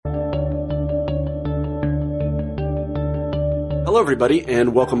Hello, everybody,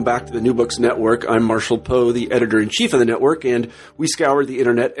 and welcome back to the New Books Network. I'm Marshall Poe, the editor-in-chief of the network, and we scour the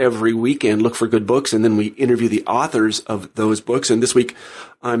internet every week and look for good books, and then we interview the authors of those books. And this week,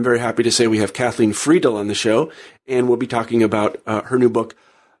 I'm very happy to say we have Kathleen Frydl on the show, and we'll be talking about her new book,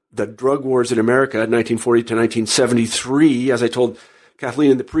 The Drug Wars in America, 1940 to 1973. As I told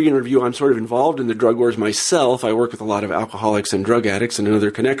Kathleen in the pre-interview, I'm sort of involved in the drug wars myself. I work with a lot of alcoholics and drug addicts and another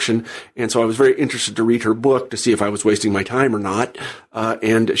connection. And so I was very interested to read her book to see if I was wasting my time or not.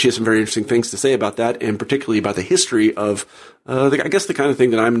 And she has some very interesting things to say about that, and particularly about the history of, I guess, the kind of thing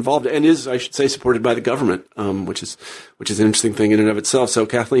that I'm involved in and is, I should say, supported by the government, which is an interesting thing in and of itself. So,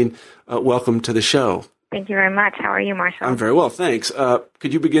 Kathleen, welcome to the show. Thank you very much. How are you, Marshall? I'm very well, thanks.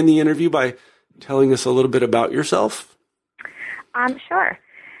 Could you begin the interview by telling us a little bit about yourself? Sure.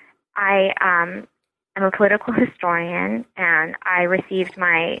 I am a political historian, and I received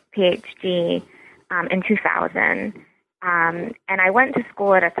my PhD in 2000. And I went to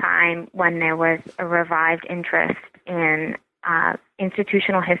school at a time when there was a revived interest in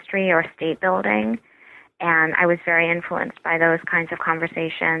institutional history or state building, and I was very influenced by those kinds of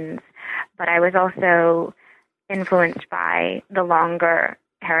conversations. But I was also influenced by the longer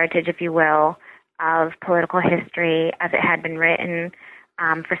heritage, if you will, of political history as it had been written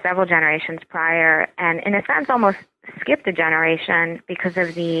for several generations prior, and in a sense almost skipped a generation because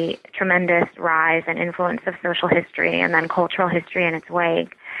of the tremendous rise and influence of social history and then cultural history in its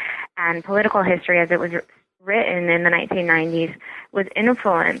wake. And political history, as it was written in the 1990s, was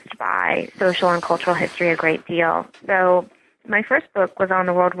influenced by social and cultural history a great deal. So my first book was on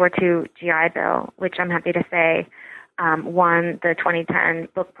the World War II GI Bill, which I'm happy to say won the 2010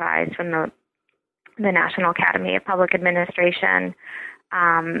 book prize from the National Academy of Public Administration.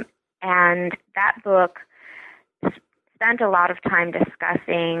 And that book spent a lot of time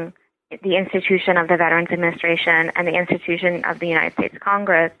discussing the institution of the Veterans Administration and the institution of the United States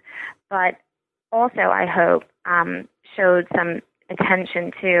Congress, but also, I hope, showed some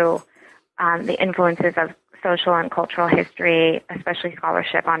attention to the influences of social and cultural history, especially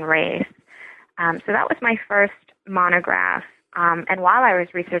scholarship on race. So that was my first monograph. And while I was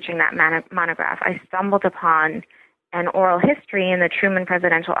researching that monograph, I stumbled upon an oral history in the Truman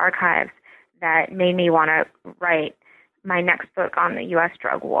Presidential Archives that made me want to write my next book on the U.S.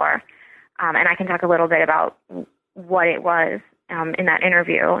 drug war. And I can talk a little bit about what it was in that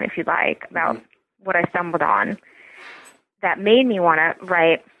interview, if you'd like, about what I stumbled on that made me want to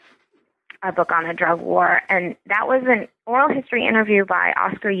write a book on the drug war. And that was an oral history interview by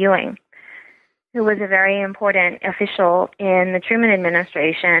Oscar Ewing, who was a very important official in the Truman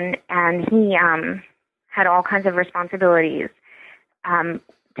administration, and he had all kinds of responsibilities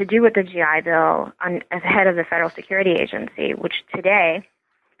to do with the GI Bill as head of the Federal Security Agency, which today,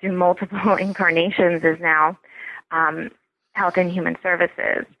 through multiple incarnations, is now Health and Human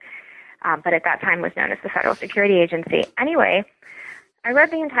Services, but at that time was known as the Federal Security Agency. Anyway, I read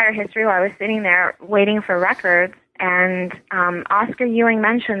the entire history while I was sitting there waiting for records, and Oscar Ewing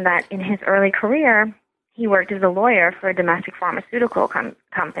mentioned that in his early career, he worked as a lawyer for a domestic pharmaceutical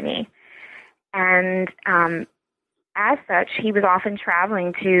company. And as such, he was often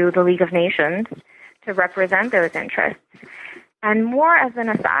traveling to the League of Nations to represent those interests. And more as an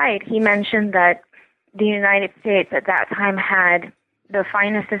aside, he mentioned that the United States at that time had the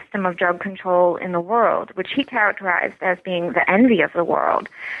finest system of drug control in the world, which he characterized as being the envy of the world.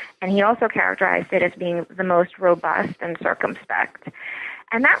 And he also characterized it as being the most robust and circumspect.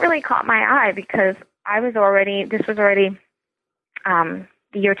 And that really caught my eye because this was already the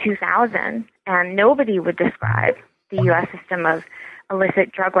year 2000, and nobody would describe the U.S. system of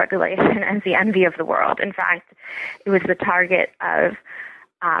illicit drug regulation as the envy of the world. In fact, it was the target of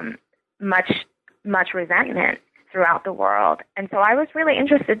much resentment throughout the world. And so I was really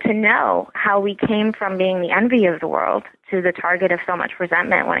interested to know how we came from being the envy of the world to the target of so much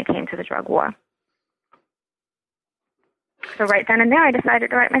resentment when it came to the drug war. So right then and there, I decided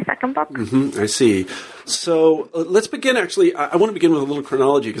to write my second book. I see. So let's begin, actually. I want to begin with a little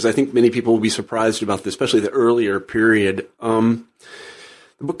chronology because I think many people will be surprised about this, especially the earlier period. The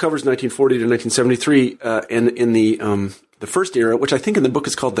book covers 1940 to 1973, and in the first era, which I think in the book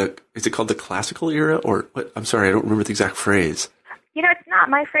is it called the classical era? Or what? I'm sorry, I don't remember the exact phrase. You know, it's not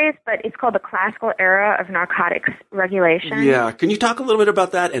my phrase, but it's called the classical era of narcotics regulation. Yeah. Can you talk a little bit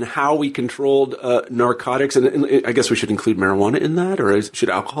about that and how we controlled narcotics? And I guess we should include marijuana in that, or should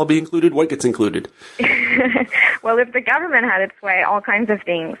alcohol be included? What gets included? Well, if the government had its way, all kinds of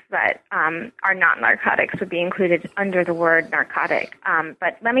things that are not narcotics would be included under the word narcotic.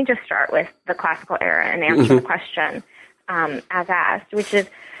 But let me just start with the classical era and answer the question as asked, which is,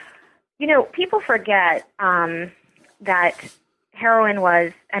 you know, people forget that heroin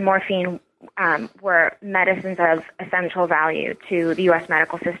and morphine were medicines of essential value to the U.S.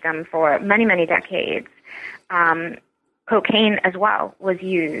 medical system for many, many decades. Cocaine as well was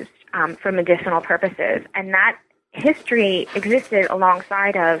used for medicinal purposes, and that history existed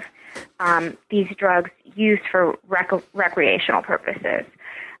alongside of these drugs used for recreational purposes.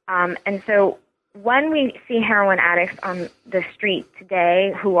 And so when we see heroin addicts on the street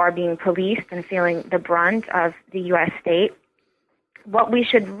today who are being policed and feeling the brunt of the U.S. state, what we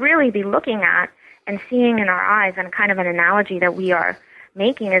should really be looking at and seeing in our eyes, and kind of an analogy that we are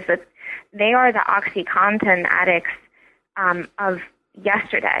making, is that they are the OxyContin addicts of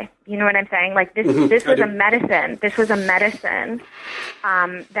yesterday. You know what I'm saying? Like this was a medicine. This was a medicine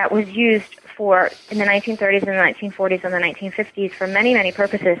that was used in the 1930s and the 1940s and the 1950s for many, many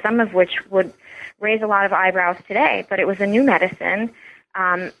purposes, some of which would raise a lot of eyebrows today. But it was a new medicine,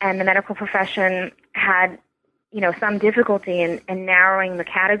 and the medical profession had, some difficulty in narrowing the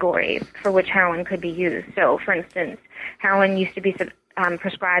categories for which heroin could be used. So, for instance, heroin used to be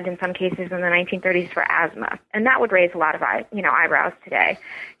prescribed in some cases in the 1930s for asthma, and that would raise a lot of eyebrows today.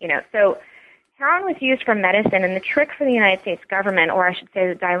 So heroin was used for medicine, and the trick for the United States government, or I should say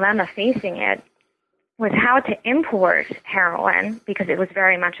the dilemma facing it, was how to import heroin, because it was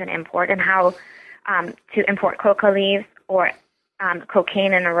very much an import, and how to import coca leaves or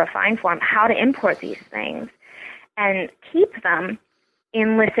cocaine in a refined form, how to import these things and keep them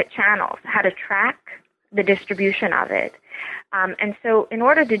in licit channels, how to track the distribution of it. And so in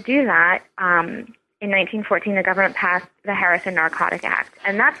order to do that, in 1914, the government passed the Harrison Narcotic Act.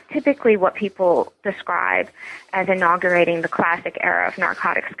 And that's typically what people describe as inaugurating the classic era of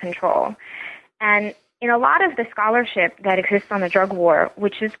narcotics control. And in a lot of the scholarship that exists on the drug war,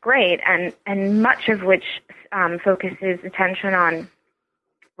 which is great, and much of which focuses attention on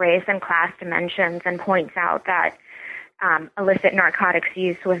race and class dimensions and points out that illicit narcotics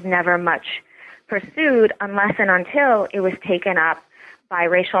use was never much pursued unless and until it was taken up by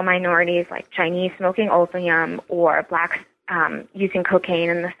racial minorities like Chinese smoking opium or blacks using cocaine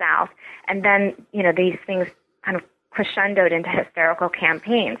in the South. And then, these things kind of crescendoed into hysterical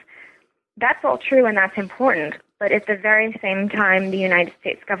campaigns. That's all true and that's important. But at the very same time, the United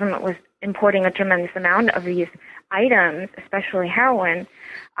States government was importing a tremendous amount of these items, especially heroin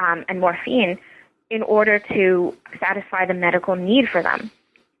and morphine, in order to satisfy the medical need for them.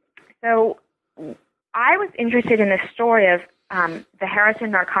 So I was interested in this story of the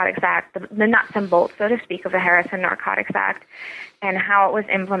Harrison Narcotics Act, the nuts and bolts, so to speak, of the Harrison Narcotics Act, and how it was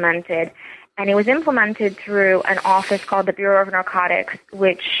implemented. And it was implemented through an office called the Bureau of Narcotics,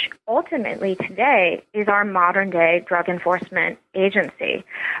 which ultimately today is our modern-day drug enforcement agency,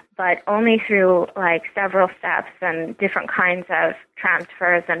 but only through several steps and different kinds of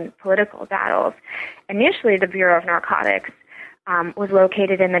transfers and political battles. Initially, the Bureau of Narcotics was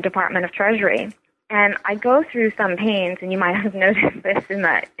located in the Department of Treasury. And I go through some pains, and you might have noticed this in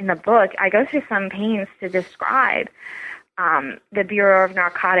the book, I go through some pains to describe the Bureau of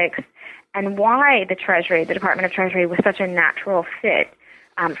Narcotics and why the Department of Treasury was such a natural fit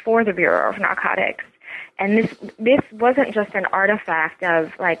for the Bureau of Narcotics. And this wasn't just an artifact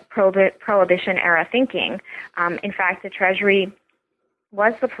of Prohibition-era thinking. In fact, the Treasury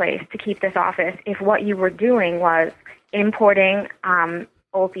was the place to keep this office if what you were doing was importing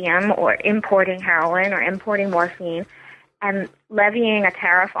opium or importing heroin or importing morphine and levying a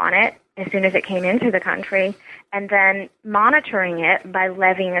tariff on it as soon as it came into the country, and then monitoring it by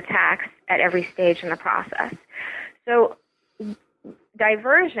levying a tax at every stage in the process. So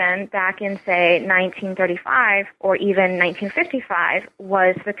diversion back in, say, 1935 or even 1955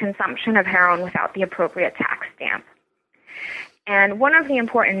 was the consumption of heroin without the appropriate tax stamp. And one of the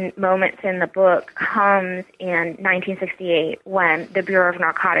important moments in the book comes in 1968 when the Bureau of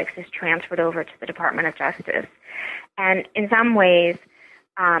Narcotics is transferred over to the Department of Justice. And in some ways,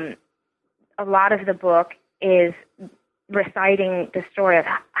 a lot of the book is reciting the story of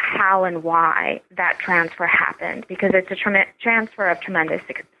how and why that transfer happened, because it's a transfer of tremendous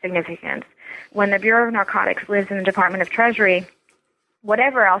significance. When the Bureau of Narcotics lives in the Department of Treasury,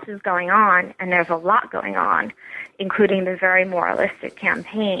 whatever else is going on, and there's a lot going on, including the very moralistic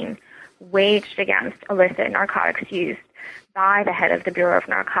campaign waged against illicit narcotics use by the head of the Bureau of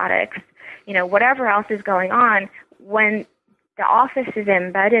Narcotics, whatever else is going on, when the office is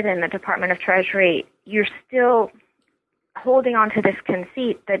embedded in the Department of Treasury, you're still holding on to this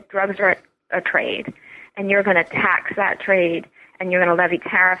conceit that drugs are a trade, and you're going to tax that trade, and you're going to levy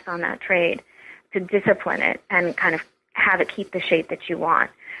tariffs on that trade to discipline it and kind of have it keep the shape that you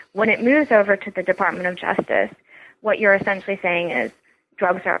want. When it moves over to the Department of Justice, what you're essentially saying is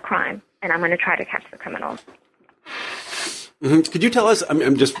drugs are a crime, and I'm going to try to catch the criminals. Mm-hmm. Could you tell us,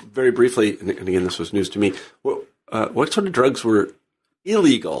 I'm just very briefly, and again, this was news to me, what sort of drugs were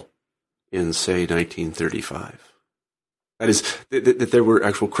illegal in, say, 1935? That is, that there were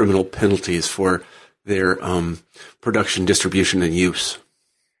actual criminal penalties for their production, distribution, and use.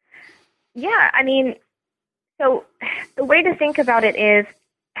 Yeah, I mean, so the way to think about it is,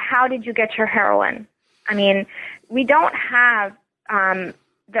 how did you get your heroin? I mean, we don't have, I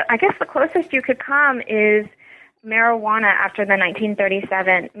guess the closest you could come is marijuana after the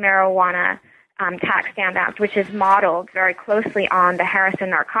 1937 Marijuana Tax Stamp Act, which is modeled very closely on the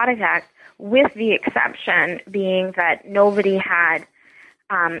Harrison Narcotics Act, with the exception being that nobody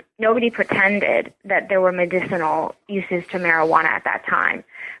pretended that there were medicinal uses to marijuana at that time,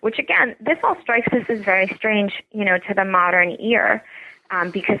 which again, this all strikes us as very strange, to the modern ear,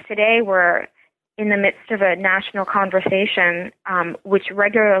 because today we're in the midst of a national conversation which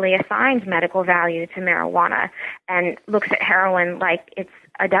regularly assigns medical value to marijuana and looks at heroin like it's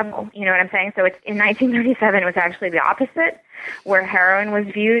a devil. You know what I'm saying? So in 1937, it was actually the opposite, where heroin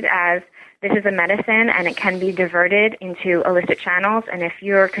was viewed as, this is a medicine and it can be diverted into illicit channels, and if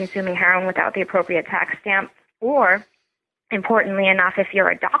you're consuming heroin without the appropriate tax stamp, or importantly enough, if you're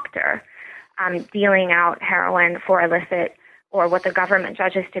a doctor dealing out heroin for illicit or what the government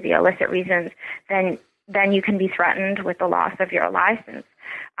judges to be illicit reasons, then you can be threatened with the loss of your license.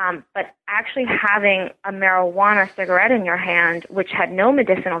 But actually having a marijuana cigarette in your hand, which had no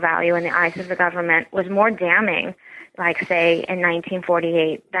medicinal value in the eyes of the government, was more damning, like, say, in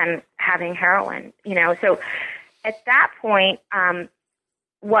 1948 than having heroin. So at that point,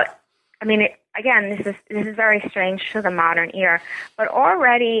 again, this is very strange to the modern ear, but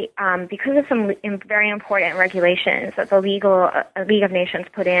already because of some very important regulations that the League of Nations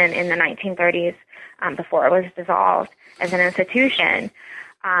put in the 1930s, before it was dissolved as an institution,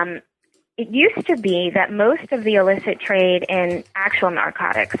 it used to be that most of the illicit trade in actual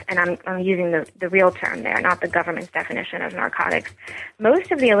narcotics, and I'm using the real term there, not the government's definition of narcotics,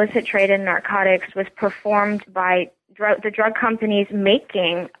 most of the illicit trade in narcotics was performed by the drug companies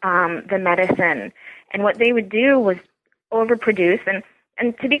making the medicine. And what they would do was overproduce.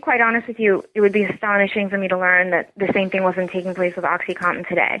 And to be quite honest with you, it would be astonishing for me to learn that the same thing wasn't taking place with OxyContin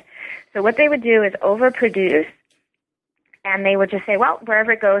today. So what they would do is overproduce, and they would just say, well,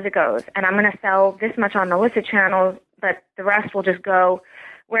 wherever it goes, it goes. And I'm going to sell this much on the illicit channels, but the rest will just go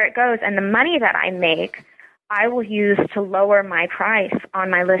where it goes. And the money that I make, I will use to lower my price on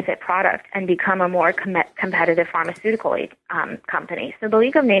my illicit product and become a more competitive pharmaceutical company. So the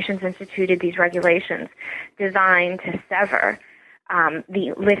League of Nations instituted these regulations designed to sever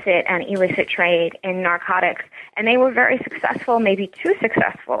the licit and illicit trade in narcotics. And they were very successful, maybe too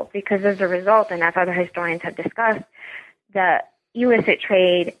successful, because as a result, and as other historians have discussed, the illicit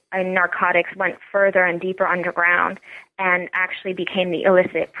trade in narcotics went further and deeper underground and actually became the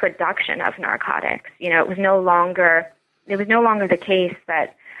illicit production of narcotics. It was no longer the case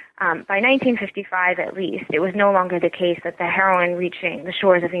that by 1955 at least, it was no longer the case that the heroin reaching the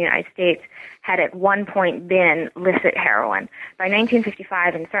shores of the United States had at one point been licit heroin. By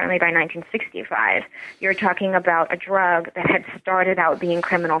 1955, and certainly by 1965, you're talking about a drug that had started out being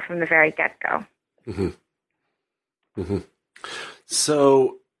criminal from the very get-go. Mm-hmm. Mm-hmm.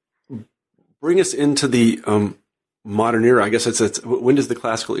 So bring us into the modern era. I guess it's when does the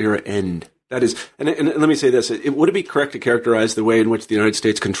classical era end? That is, and let me say this, would it be correct to characterize the way in which the United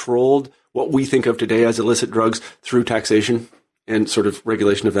States controlled what we think of today as illicit drugs through taxation and sort of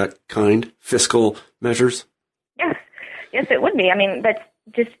regulation of that kind, fiscal measures? Yes, it would be. I mean,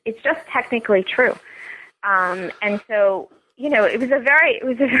 it's just technically true. And so, it was a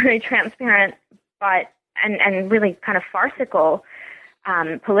very transparent, but and really kind of farcical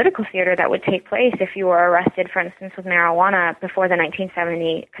political theater that would take place if you were arrested, for instance, with marijuana before the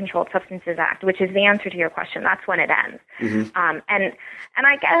 1970 Controlled Substances Act, which is the answer to your question. That's when it ends. Mm-hmm. And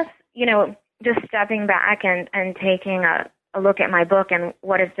I guess, just stepping back and taking a look at my book and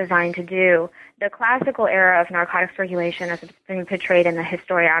what it's designed to do, the classical era of narcotics regulation, as it's been portrayed in the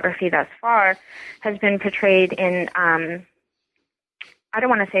historiography thus far, has been portrayed in, I don't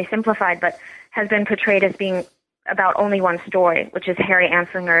want to say simplified, but has been portrayed as being about only one story, which is Harry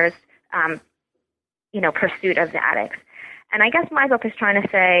Anslinger's, pursuit of the addicts. And I guess my book is trying to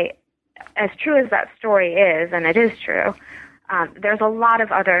say, as true as that story is, and it is true, there's a lot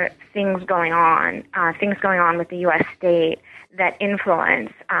of other things going on with the U.S. state that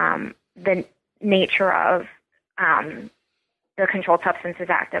influence the nature of the Controlled Substances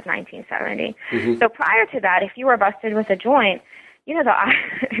Act of 1970. Mm-hmm. So prior to that, if you were busted with a joint, I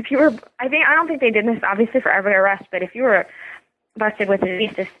don't think they did this obviously for every arrest, but if you were busted with at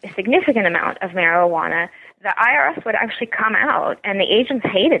least a significant amount of marijuana, the IRS would actually come out, and the agents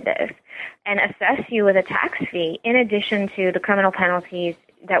hated this, and assess you with a tax fee in addition to the criminal penalties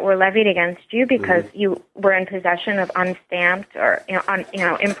that were levied against you because you were in possession of unstamped or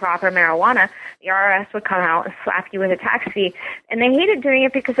improper marijuana. The IRS would come out and slap you with a tax fee, and they hated doing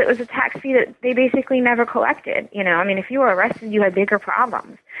it because it was a tax fee that they basically never collected. If you were arrested, you had bigger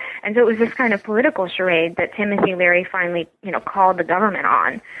problems, and so it was this kind of political charade that Timothy Leary finally, called the government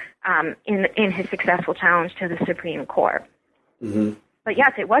on in his successful challenge to the Supreme Court. Mm-hmm. But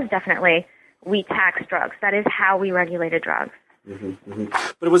yes, it was definitely we tax drugs. That is how we regulated drugs. Mm-hmm, mm-hmm.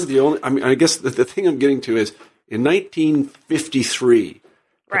 But it wasn't the only. I guess the thing I'm getting to is in 1953,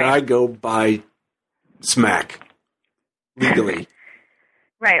 could I go buy smack legally?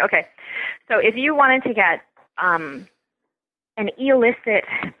 Right. Okay. So if you wanted to get an illicit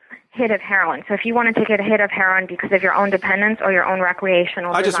hit of heroin, so if you wanted to get a hit of heroin because of your own dependence or your own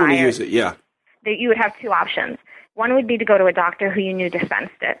recreational I just desire, want to use it. Yeah. That you would have two options. One would be to go to a doctor who you knew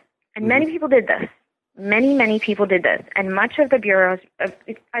dispensed it, and many people did this. Many people did this, and much of the bureaus,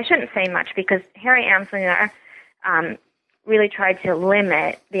 I shouldn't say much because Harry Anslinger really tried to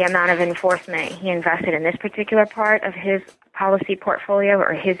limit the amount of enforcement he invested in this particular part of his policy portfolio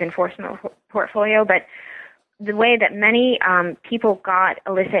or his enforcement portfolio, but the way that many people got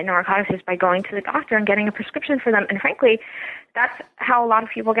illicit narcotics is by going to the doctor and getting a prescription for them, and frankly, that's how a lot of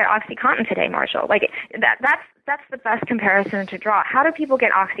people get OxyContin today, Marshall. That's the best comparison to draw. How do people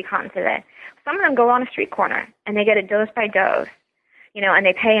get OxyContin today? Some of them go on a street corner and they get it dose by dose, and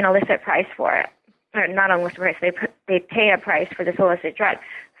they pay an illicit price for it, or not an illicit price. They pay a price for this illicit drug.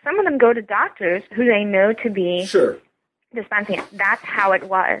 Some of them go to doctors who they know to be dispensing it. That's how it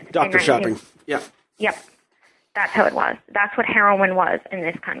was. Doctor shopping. Yeah. Yep. That's how it was. That's what heroin was in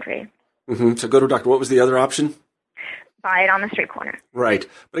this country. Mm-hmm. So go to a doctor. What was the other option? Buy it on the street corner. Right.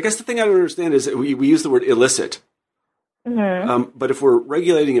 But I guess the thing I don't understand is that we use the word illicit. Mm-hmm. But if we're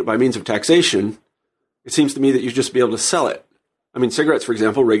regulating it by means of taxation, it seems to me that you'd just be able to sell it. I mean, cigarettes, for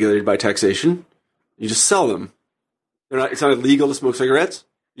example, regulated by taxation. You just sell them. It's not illegal to smoke cigarettes.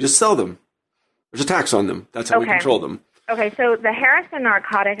 You just sell them. There's a tax on them. That's how we control them. Okay, so the Harrison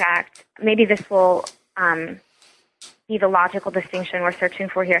Narcotic Act, maybe this will be the logical distinction we're searching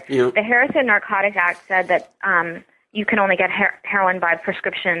for here. Yeah. The Harrison Narcotic Act said that you can only get heroin by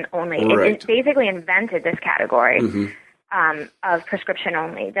prescription only. Right. It basically invented this category of prescription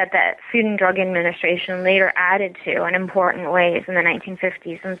only that the Food and Drug Administration later added to in important ways in the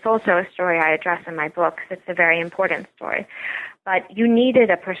 1950s. And it's also a story I address in my books. It's a very important story. But you needed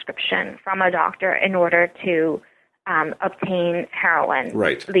a prescription from a doctor in order to obtain heroin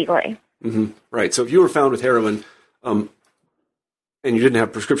legally. Mm-hmm. Right. So if you were found with heroin and you didn't have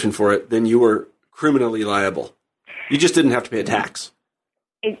a prescription for it, then you were criminally liable. You just didn't have to pay a tax.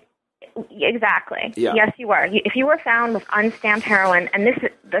 Exactly. Yeah. Yes, you were. If you were found with unstamped heroin, and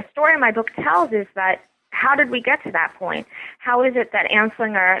the story my book tells is that how did we get to that point? How is it that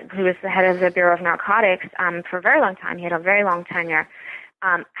Anslinger, who was the head of the Bureau of Narcotics for a very long time, he had a very long tenure,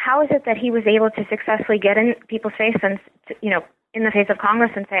 how is it that he was able to successfully get in people's face and, in the face of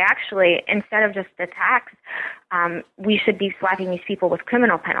Congress and say, actually, instead of just a tax, we should be slapping these people with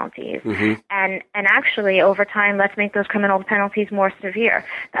criminal penalties. Mm-hmm. And actually, over time, let's make those criminal penalties more severe.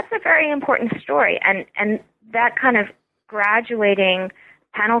 That's a very important story. And that kind of graduating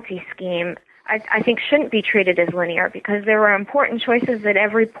penalty scheme, I think, shouldn't be treated as linear because there were important choices at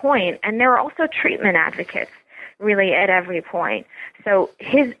every point, and there were also treatment advocates really at every point. So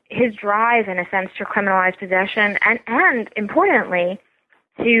his drive, in a sense, to criminalize possession and importantly,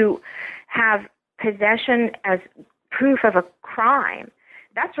 to have possession as proof of a crime,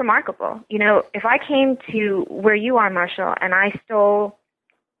 that's remarkable. If I came to where you are, Marshall, and I stole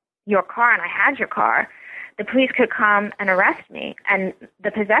your car and I had your car, the police could come and arrest me, and the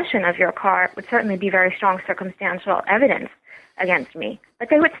possession of your car would certainly be very strong circumstantial evidence against me. But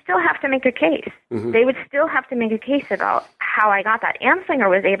they would still have to make a case. Mm-hmm. They would still have to make a case about how I got that. Anslinger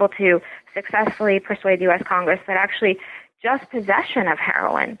was able to successfully persuade the U.S. Congress that actually just possession of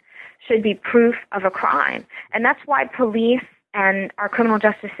heroin should be proof of a crime. And that's why police and our criminal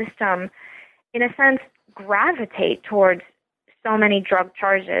justice system, in a sense, gravitate towards so many drug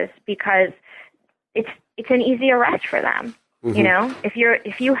charges because it's an easy arrest for them. Mm-hmm.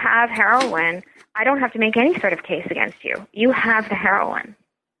 If you have heroin, I don't have to make any sort of case against you. You have the heroin.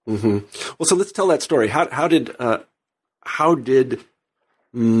 Mm-hmm. Well, so let's tell that story. How did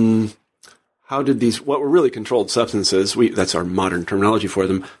these, what were really controlled substances, that's our modern terminology for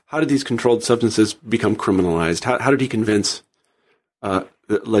them, how did these controlled substances become criminalized? How did he convince the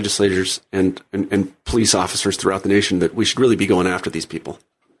legislators and police officers throughout the nation that we should really be going after these people?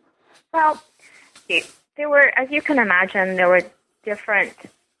 Well, there were, as you can imagine, there were different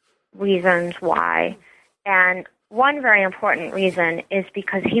reasons why. And one very important reason is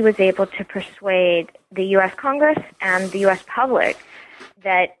because he was able to persuade the U.S. Congress and the U.S. public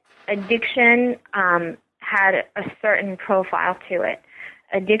that addiction had a certain profile to it.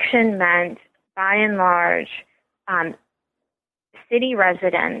 Addiction meant, by and large, city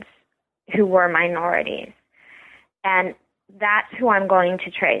residents who were minorities. And that's who I'm going to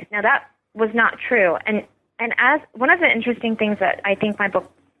trace. Now, that was not true. And as one of the interesting things that I think my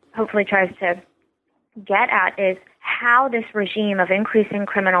book hopefully tries to get at is how this regime of increasing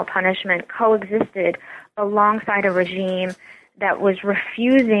criminal punishment coexisted alongside a regime that was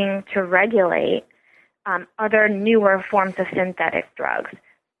refusing to regulate other newer forms of synthetic drugs.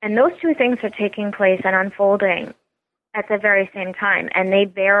 And those two things are taking place and unfolding at the very same time, and they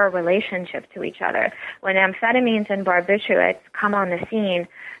bear a relationship to each other. When amphetamines and barbiturates come on the scene,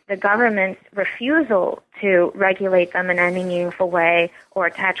 the government's refusal to regulate them in any meaningful way or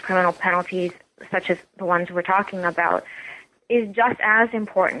attach criminal penalties, such as the ones we're talking about, is just as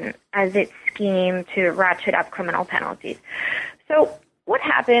important as its scheme to ratchet up criminal penalties. So what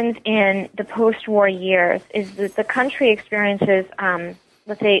happens in the post-war years is that the country experiences,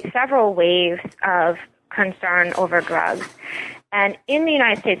 let's say, several waves of concern over drugs. And in the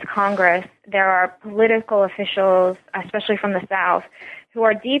United States Congress, there are political officials, especially from the South, who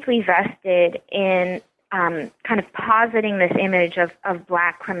are deeply vested in kind of positing this image of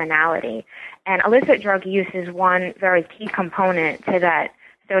black criminality. And illicit drug use is one very key component to that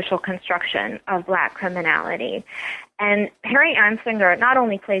social construction of black criminality. And Harry Anslinger not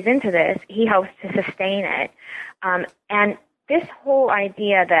only plays into this, he helps to sustain it. And this whole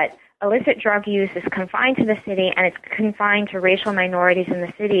idea that illicit drug use is confined to the city and it's confined to racial minorities in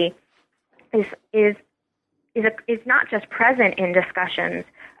the city is not just present in discussions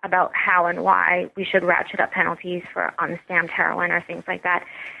about how and why we should ratchet up penalties for unstamped heroin or things like that.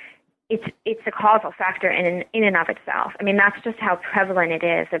 It's a causal factor in and of itself. I mean, that's just how prevalent it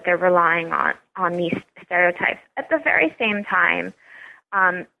is that they're relying on these stereotypes. At the very same time,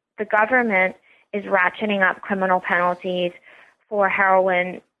 the government is ratcheting up criminal penalties for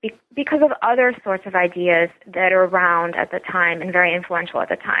heroin because of other sorts of ideas that are around at the time and very influential at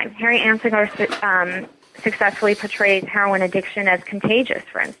the time. Harry Anslinger successfully portrays heroin addiction as contagious,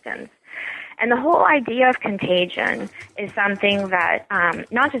 for instance. And the whole idea of contagion is something that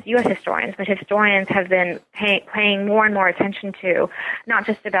not just U.S. historians, but historians have been paying more and more attention to, not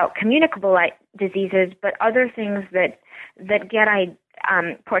just about communicable diseases, but other things that get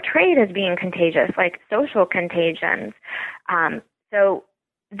portrayed as being contagious, like social contagions. So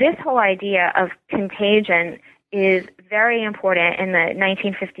this whole idea of contagion is very important in the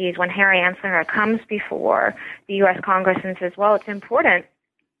 1950s when Harry Anslinger comes before the U.S. Congress and says, well, it's important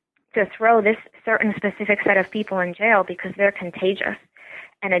to throw this certain specific set of people in jail because they're contagious,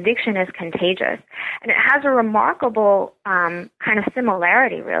 and addiction is contagious. And it has a remarkable kind of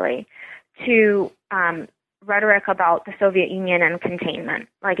similarity, really, to rhetoric about the Soviet Union and containment.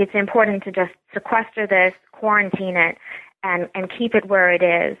 Like, it's important to just sequester this, quarantine it, and keep it where it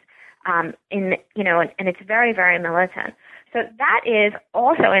is. And it's very, very militant. So that is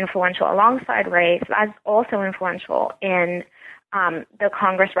also influential, alongside race, that's also influential in the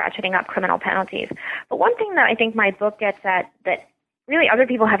Congress ratcheting up criminal penalties. But one thing that I think my book gets at that really other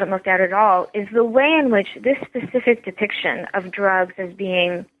people haven't looked at at all is the way in which this specific depiction of drugs as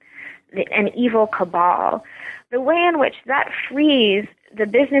being an evil cabal, the way in which that frees the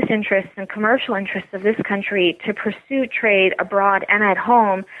business interests and commercial interests of this country to pursue trade abroad and at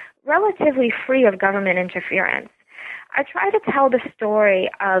home relatively free of government interference. I try to tell the story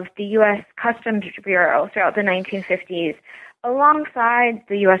of the U.S. Customs Bureau throughout the 1950s alongside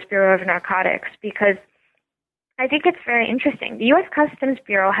the U.S. Bureau of Narcotics because I think it's very interesting. The U.S. Customs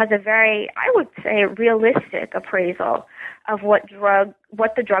Bureau has a very, I would say, realistic appraisal of what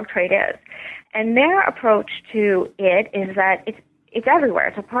the drug trade is. And their approach to it is that it's everywhere.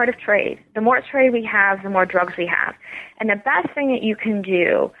 It's a part of trade. The more trade we have, the more drugs we have. And the best thing that you can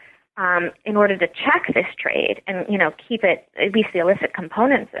do in order to check this trade and, keep it, at least the illicit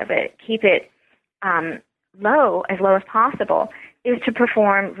components of it, keep it as low as possible, is to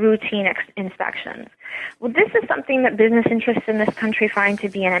perform routine inspections. Well, this is something that business interests in this country find to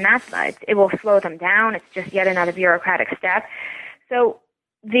be an anathema. It will slow them down. It's just yet another bureaucratic step. So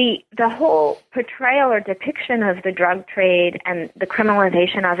the whole portrayal or depiction of the drug trade and the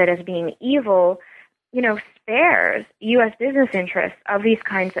criminalization of it as being evil, spares U.S. business interests of these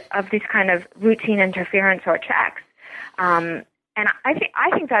kind of routine interference or checks. And I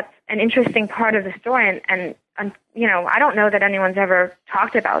think that's an interesting part of the story, and I don't know that anyone's ever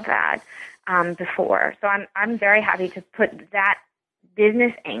talked about that. before. So I'm very happy to put that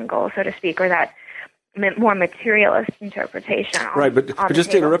business angle, so to speak, or that more materialist interpretation on, right, but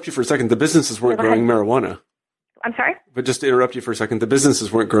just to interrupt you for a second, the businesses weren't growing marijuana. I'm sorry? But just to interrupt you for a second, the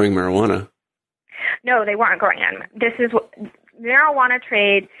businesses weren't growing marijuana. No, they weren't growing it. This is what marijuana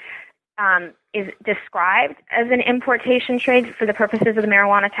trade is described as an importation trade for the purposes of the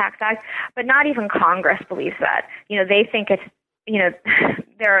Marijuana Tax Act, but not even Congress believes that. They think it's,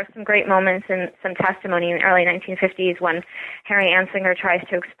 there are some great moments in some testimony in the early 1950s when Harry Anslinger tries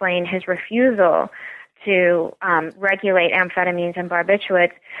to explain his refusal to regulate amphetamines and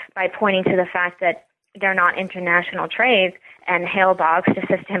barbiturates by pointing to the fact that they're not international trades, and Hale Boggs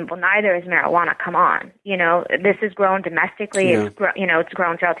says to him, well, neither is marijuana. Come on. This is grown domestically. Yeah. It's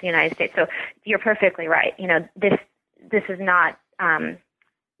grown throughout the United States. So you're perfectly right. This is not,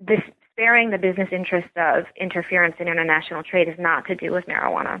 this sparing the business interest of interference in international trade is not to do with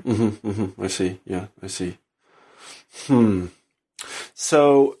marijuana. Mm-hmm, mm-hmm. I see. Yeah, I see.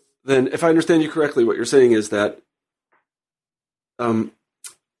 So then, if I understand you correctly, what you're saying is that Harry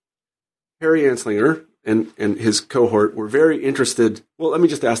Anslinger and his cohort were very interested. Well, let me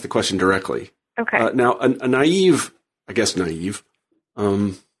just ask the question directly. Okay. Now, a naive historian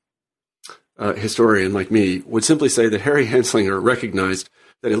like me would simply say that Harry Anslinger recognized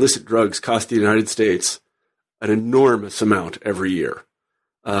that illicit drugs cost the United States an enormous amount every year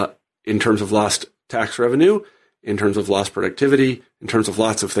in terms of lost tax revenue, in terms of lost productivity, in terms of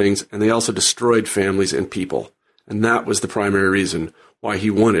lots of things, and they also destroyed families and people. And that was the primary reason why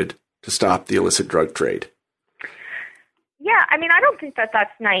he wanted to stop the illicit drug trade. Yeah, I don't think that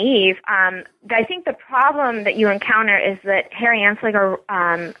that's naive. I think the problem that you encounter is that Harry Anslinger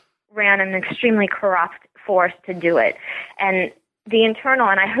ran an extremely corrupt force to do it. And the internal,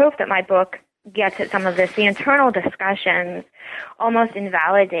 and I hope that my book gets at some of this, the internal discussions almost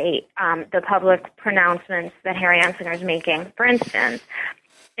invalidate the public pronouncements that Harry Anslinger is making. For instance,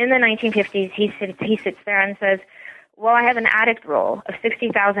 in the 1950s, he sits there and says, well, I have an addict roll of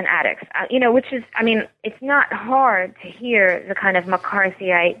 60,000 addicts, which is, it's not hard to hear the kind of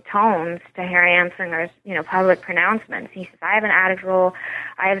McCarthyite tones to Harry Anslinger's, public pronouncements. He says, I have an addict roll.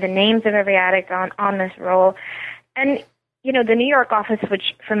 I have the names of every addict on this roll. And, the New York office,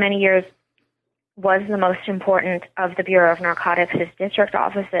 which for many years was the most important of the Bureau of Narcotics' district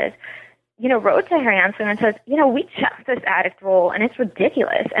offices, wrote to Harry Anslinger and says, we checked this addict roll and it's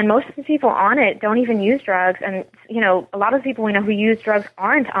ridiculous. And most of the people on it don't even use drugs. And, a lot of the people we know who use drugs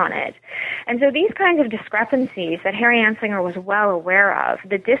aren't on it. And so these kinds of discrepancies that Harry Anslinger was well aware of,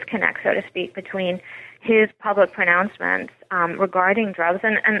 the disconnect, so to speak, between his public pronouncements regarding drugs.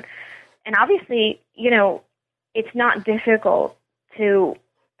 And obviously, it's not difficult to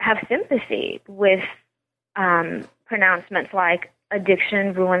have sympathy with pronouncements like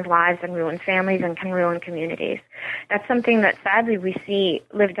addiction ruins lives and ruins families and can ruin communities. That's something that sadly we see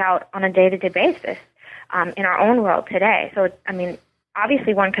lived out on a day-to-day basis in our own world today. So,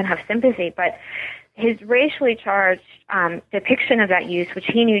 obviously one can have sympathy, but his racially charged depiction of that use, which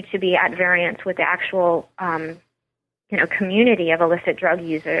he knew to be at variance with the actual, community of illicit drug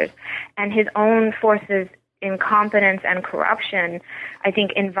users, and his own forces incompetence and corruption, I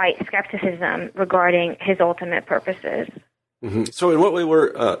think, invite skepticism regarding his ultimate purposes. Mm-hmm. So in what way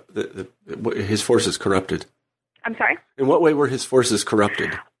were his forces corrupted? I'm sorry? In what way were his forces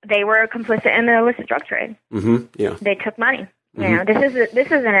corrupted? They were complicit in the illicit drug trade. Mm-hmm. Yeah. They took money. Mm-hmm.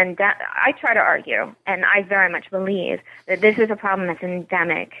 This is an I try to argue, and I very much believe, that this is a problem that's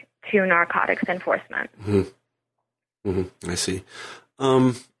endemic to narcotics enforcement. Mm-hmm. Mm-hmm. I see.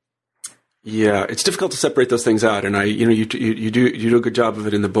 Yeah, it's difficult to separate those things out, and you do a good job of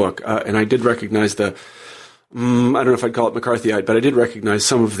it in the book. And I did recognize I don't know if I'd call it McCarthyite, but I did recognize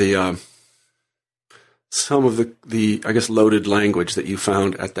some of the I guess loaded language that you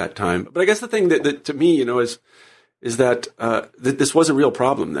found at that time. But I guess the thing that to me, is that this was a real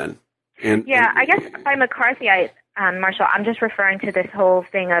problem then. And I guess by McCarthyite, Marshall, I'm just referring to this whole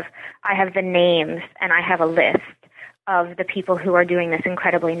thing of I have the names and I have a list of the people who are doing this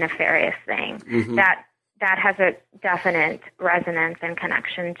incredibly nefarious thing. Mm-hmm. That has a definite resonance and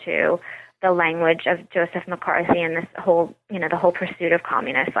connection to the language of Joseph McCarthy and this whole, the whole pursuit of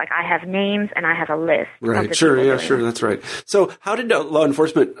communists. Like, I have names and I have a list. Right. Sure. Yeah, sure. That's right. So how did law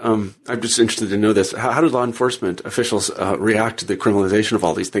enforcement, I'm just interested to know this, how did law enforcement officials react to the criminalization of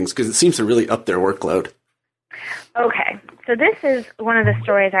all these things? Because it seems to really up their workload. Okay. So this is one of the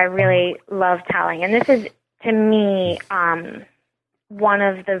stories I really love telling. And this is, to me, one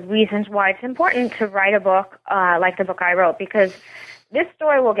of the reasons why it's important to write a book like the book I wrote, because this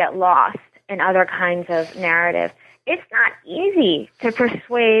story will get lost in other kinds of narrative it's not easy to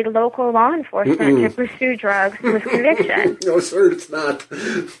persuade local law enforcement to pursue drugs with conviction. No, sir, it's not.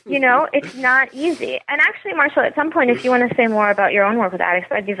 It's not easy. And actually, Marshall, at some point, if you want to say more about your own work with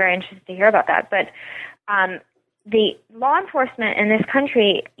addicts, I'd be very interested to hear about that. But the law enforcement in this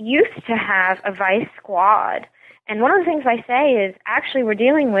country used to have a vice squad. And one of the things I say is actually we're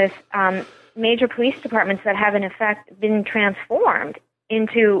dealing with major police departments that have, in effect, been transformed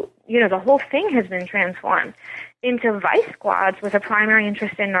into, the whole thing has been transformed into vice squads with a primary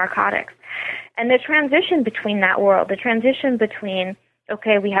interest in narcotics. And the transition between that world, the transition between,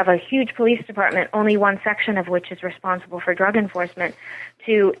 okay, we have a huge police department, only one section of which is responsible for drug enforcement,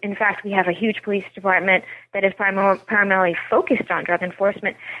 to, in fact, we have a huge police department that is primarily focused on drug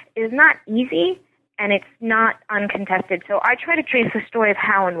enforcement, is not easy, and it's not uncontested. So I try to trace the story of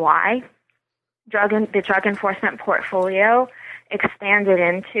how and why the drug enforcement portfolio expanded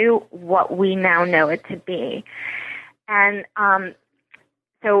into what we now know it to be. And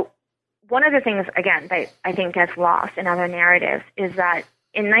so one of the things, again, that I think gets lost in other narratives is that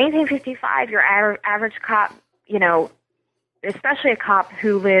in 1955, your average cop, especially a cop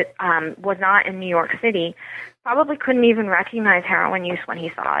who was not in New York City, probably couldn't even recognize heroin use when he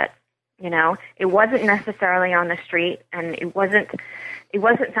saw it. It wasn't necessarily on the street, and it wasn't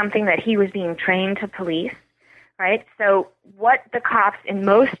something that he was being trained to police. Right? So what the cops in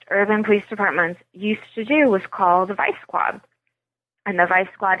most urban police departments used to do was call the vice squad. And the vice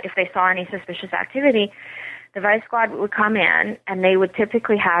squad, if they saw any suspicious activity, the vice squad would come in, and they would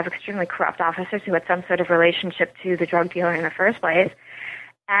typically have extremely corrupt officers who had some sort of relationship to the drug dealer in the first place.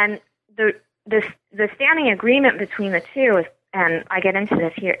 And the standing agreement between the two, and I get into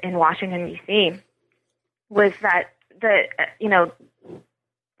this here in Washington, D.C., was that the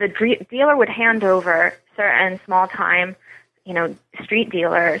dealer would hand over certain small-time, street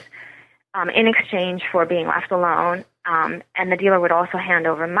dealers in exchange for being left alone, and the dealer would also hand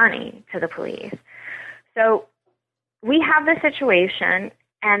over money to the police. So we have this situation,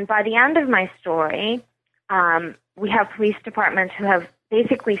 and by the end of my story, we have police departments who have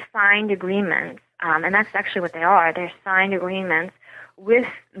basically signed agreements, and that's actually what they are. They're signed agreements with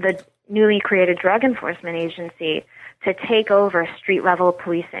the newly created Drug Enforcement Agency to take over street-level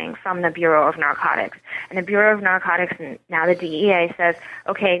policing from the Bureau of Narcotics. And the Bureau of Narcotics, and now the DEA, says,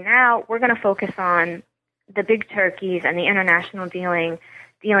 okay, now we're going to focus on the big turkeys and the international dealings,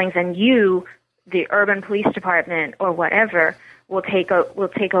 and you, the urban police department or whatever, will take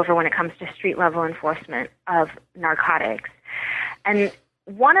over when it comes to street-level enforcement of narcotics. And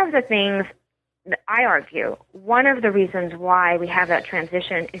one of the things that I argue, one of the reasons why we have that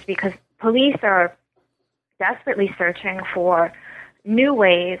transition is because police are desperately searching for new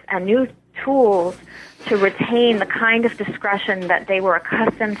ways and new tools to retain the kind of discretion that they were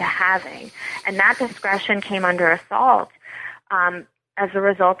accustomed to having. And that discretion came under assault as a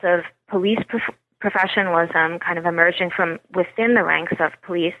result of police professionalism kind of emerging from within the ranks of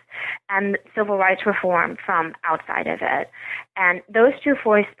police and civil rights reform from outside of it. And those two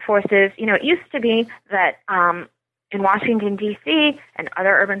forces, it used to be that in Washington, D.C. and other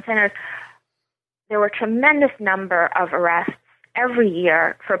urban centers, there were a tremendous number of arrests every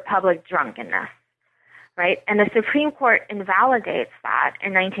year for public drunkenness, right? And the Supreme Court invalidates that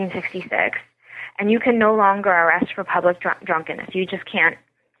in 1966, and you can no longer arrest for public drunkenness. You just can't.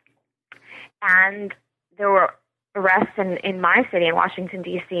 And there were arrests in my city, in Washington,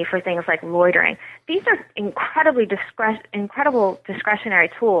 D.C., for things like loitering. These are incredible discretionary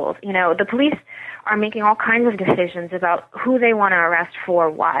tools. The police are making all kinds of decisions about who they want to arrest for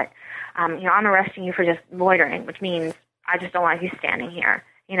what. I'm arresting you for just loitering, which means I just don't want you standing here,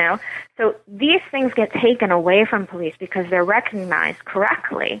 So these things get taken away from police because they're recognized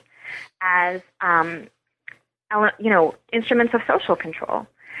correctly as, instruments of social control.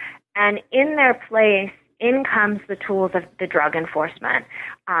 And in their place, in comes the tools of the drug enforcement.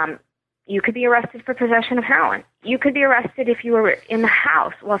 You could be arrested for possession of heroin. You could be arrested if you were in the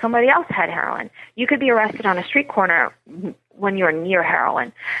house while somebody else had heroin. You could be arrested on a street corner when you're near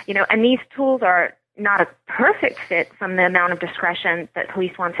heroin. And these tools are not a perfect fit from the amount of discretion that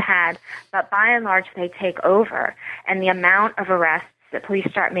police once had, but by and large they take over. And the amount of arrests that police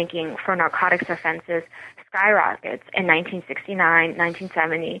start making for narcotics offenses skyrockets in 1969,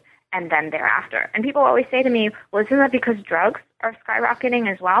 1970, and then thereafter. And people always say to me, well, isn't that because drugs are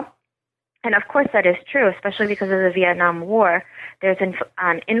skyrocketing as well? And of course that is true, especially because of the Vietnam War. There's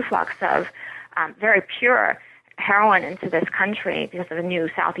an influx of very pure heroin into this country because of the new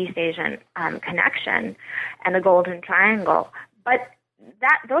Southeast Asian connection and the Golden Triangle. But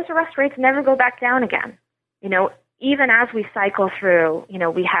those arrest rates never go back down again. Even as we cycle through,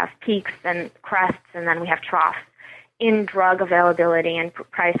 we have peaks and crests and then we have troughs. in drug availability and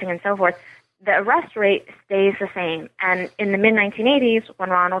pricing and so forth, the arrest rate stays the same. And in the mid-1980s, when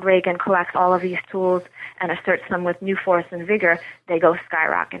Ronald Reagan collects all of these tools and asserts them with new force and vigor, they go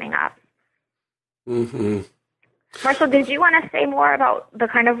skyrocketing up. Mm-hmm. Marshall, did you want to say more about the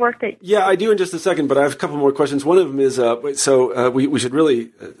kind of work that... Yeah, I do in just a second, but I have a couple more questions. One of them is, we should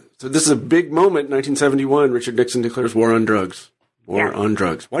really... so this is a big moment, 1971. Richard Nixon declares war on drugs. War on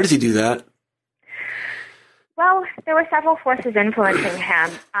drugs. Why does he do that? Well, there were several forces influencing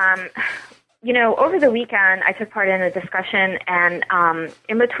him. Over the weekend, I took part in a discussion, and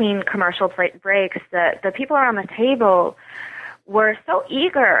in between commercial breaks, the people around the table were so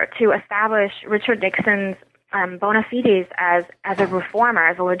eager to establish Richard Nixon's bona fides as a reformer,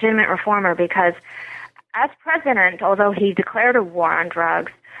 as a legitimate reformer, because as president, although he declared a war on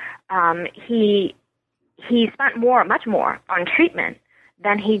drugs, he spent much more on treatment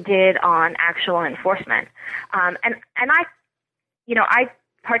than he did on actual enforcement. And I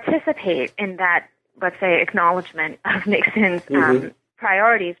participate in that, let's say, acknowledgement of Nixon's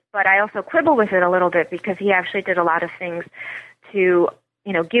priorities, but I also quibble with it a little bit because he actually did a lot of things to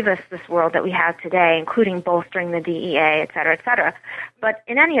give us this world that we have today, including bolstering the DEA, et cetera, et cetera. But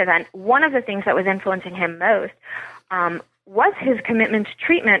in any event, one of the things that was influencing him most was his commitment to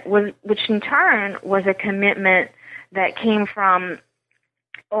treatment, which in turn was a commitment that came from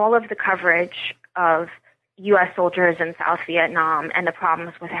all of the coverage of U.S. soldiers in South Vietnam and the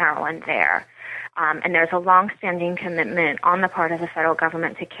problems with heroin there. And there's a long-standing commitment on the part of the federal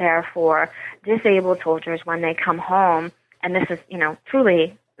government to care for disabled soldiers when they come home. And this is,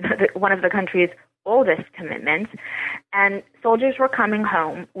 truly one of the country's oldest commitments. And soldiers were coming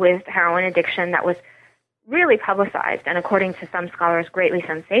home with heroin addiction that was really publicized and, according to some scholars, greatly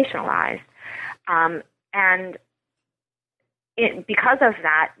sensationalized. Because of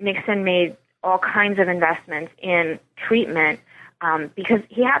that, Nixon made all kinds of investments in treatment because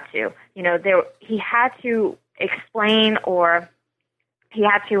he had to. He had to explain, or he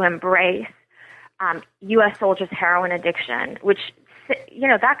had to embrace U.S. soldiers' heroin addiction, which,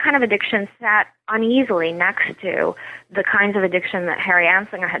 that kind of addiction sat uneasily next to the kinds of addiction that Harry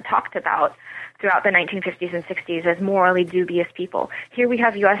Anslinger had talked about throughout the 1950s and 60s as morally dubious people. Here we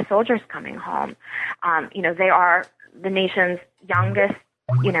have U.S. soldiers coming home. They are the nation's youngest,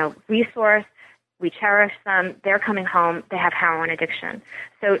 resource. We cherish them. They're coming home. They have heroin addiction.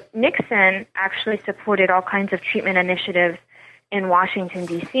 So Nixon actually supported all kinds of treatment initiatives in Washington,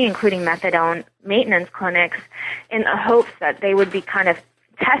 D.C., including methadone maintenance clinics, in the hopes that they would be kind of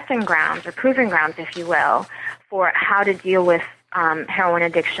testing grounds or proving grounds, if you will, for how to deal with heroin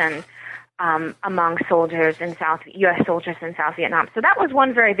addiction among soldiers in U.S. soldiers in South Vietnam. So that was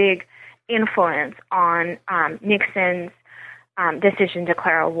one very big influence on Nixon's decision to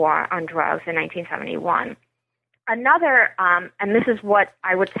declare a war on drugs in 1971. Another, and this is what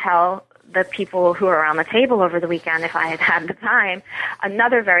I would tell the people who were around the table over the weekend if I had had the time,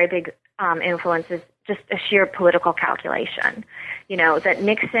 another very big influence is just a sheer political calculation. That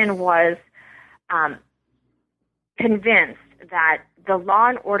Nixon was convinced that the law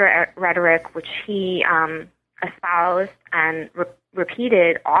and order rhetoric, which he espoused and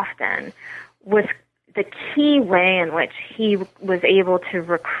repeated often, was the key way in which he was able to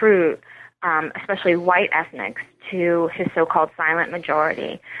recruit especially white ethnics to his so-called silent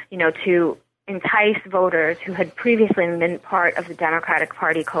majority, to entice voters who had previously been part of the Democratic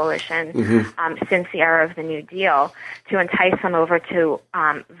Party coalition since the era of the New Deal, to entice them over to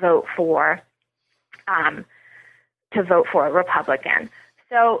vote for a Republican.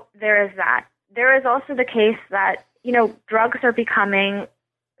 So there is that. There is also the case that, drugs are becoming,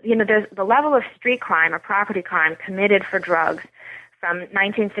 there's the level of street crime or property crime committed for drugs from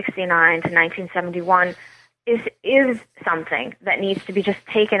 1969 to 1971 is something that needs to be just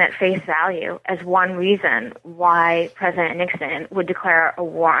taken at face value as one reason why President Nixon would declare a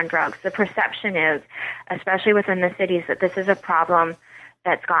war on drugs. The perception is, especially within the cities, that this is a problem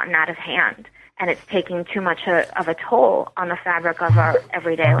that's gotten out of hand and it's taking too much of a toll on the fabric of our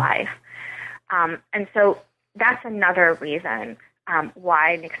everyday life. And so that's another reason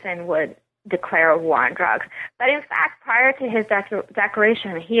why Nixon would declare a war on drugs. But in fact, prior to his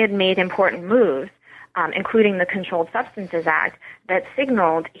declaration, he had made important moves, including the Controlled Substances Act, that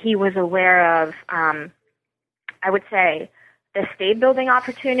signaled he was aware of, I would say, the state-building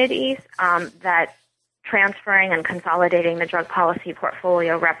opportunities that transferring and consolidating the drug policy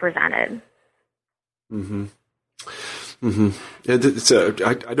portfolio represented. Mm-hmm. Mm-hmm.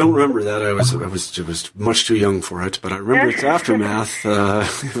 I don't remember that. I was much too young for it, but I remember its aftermath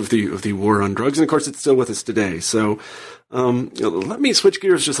of the war on drugs, and of course, it's still with us today. So, let me switch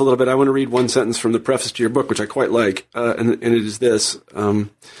gears just a little bit. I want to read one sentence from the preface to your book, which I quite like, and it is this.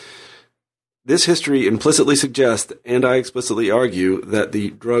 This history implicitly suggests, and I explicitly argue, that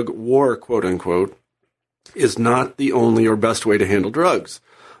the drug war, quote unquote, is not the only or best way to handle drugs.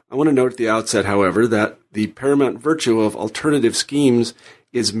 I want to note at the outset, however, that the paramount virtue of alternative schemes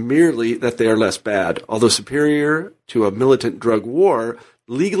is merely that they are less bad. Although superior to a militant drug war,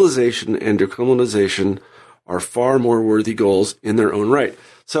 legalization and decriminalization are far more worthy goals in their own right.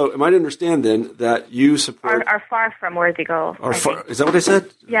 So am I to understand then that you support... Are far from worthy goals. Is that what I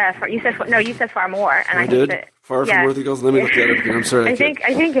said? Yeah, you said far more. And I did? Think that, far from worthy goals? Let me look that up again. I'm sorry. I think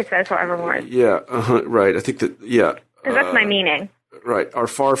it says forever more. Yeah, right. I think that, yeah. Because that's my meaning. Right, are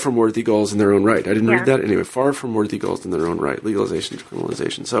far from worthy goals in their own right. I didn't read that. Anyway, far from worthy goals in their own right. Legalization,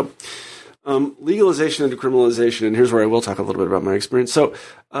 decriminalization. So, legalization and decriminalization, and here's where I will talk a little bit about my experience. So,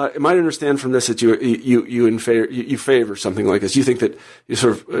 am I to understand from this that you favor something like this? You think that you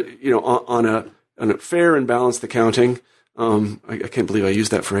sort of, on a fair and balanced accounting, I can't believe I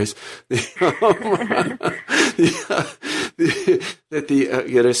used that phrase. That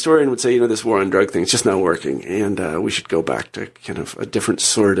the historian would say, this war on drug thing is just not working, and we should go back to kind of a different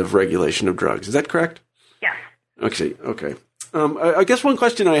sort of regulation of drugs. Is that correct? Yes. Okay. I guess one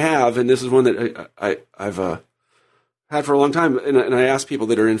question I have, and this is one that I've had for a long time, and I ask people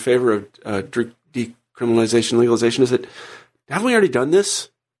that are in favor of drug decriminalization, legalization, is that haven't we already done this,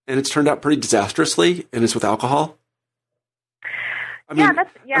 and it's turned out pretty disastrously, and it's with alcohol? I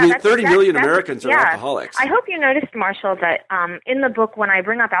mean, 30 million Americans are alcoholics. I hope you noticed, Marshall, that in the book, when I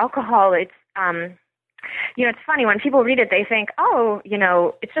bring up alcohol, it's it's funny when people read it, they think,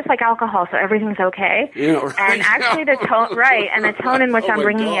 it's just like alcohol, so everything's okay. Yeah, right. And actually, the tone in which I'm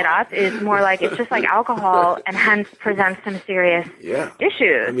bringing it up is more like it's just like alcohol, and hence presents some serious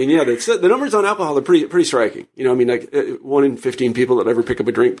issues. I mean, the numbers on alcohol are pretty striking. 1 in 15 people that ever pick up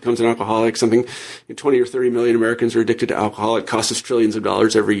a drink becomes an alcoholic. 20 or 30 million Americans are addicted to alcohol. It costs us trillions of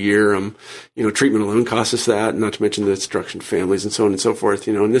dollars every year. Treatment alone costs us that, not to mention the destruction of families and so on and so forth.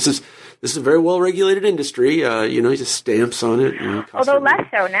 And this is a very well regulated industry. He just stamps on it. Although less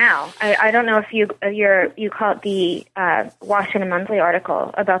so now. I don't know if you caught the Washington Monthly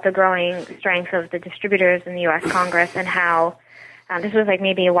article about the growing strength of the distributors in the U.S. Congress and how this was like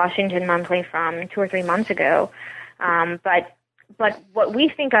maybe a Washington Monthly from 2 or 3 months ago. But what we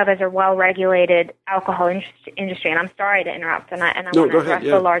think of as a well-regulated alcohol industry, and I'm sorry to interrupt, and I want to address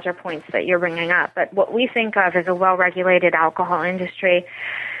the larger points that you're bringing up, but what we think of as a well-regulated alcohol industry,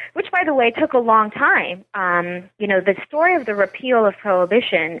 which, by the way, took a long time. The story of the repeal of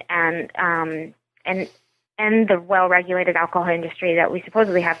prohibition and the well-regulated alcohol industry that we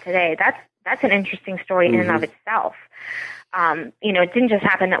supposedly have today, that's an interesting story in and of itself. It didn't just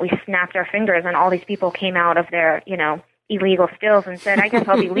happen that we snapped our fingers and all these people came out of their, illegal stills and said, I guess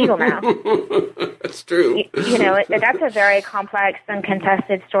I'll be legal now. That's true. That's a very complex and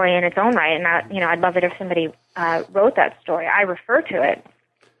contested story in its own right. And I'd love it if somebody wrote that story. I refer to it,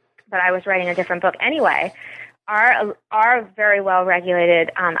 but I was writing a different book. Anyway, our very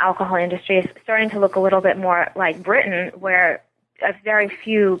well-regulated alcohol industry is starting to look a little bit more like Britain, where a very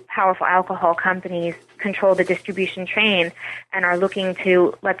few powerful alcohol companies control the distribution chain and are looking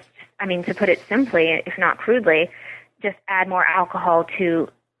to, to put it simply, if not crudely, just add more alcohol to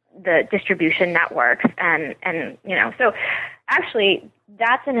the distribution networks. And so actually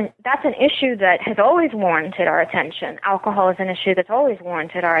that's an issue that has always warranted our attention. Alcohol is an issue that's always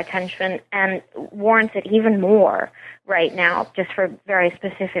warranted our attention and warrants it even more right now, just for very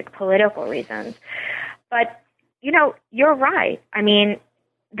specific political reasons. But, you're right. I mean,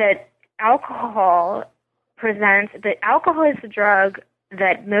 that alcohol is the drug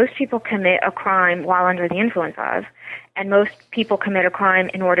that most people commit a crime while under the influence of, and most people commit a crime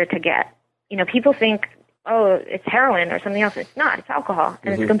in order to get. People think, it's heroin or something else. It's not. It's alcohol,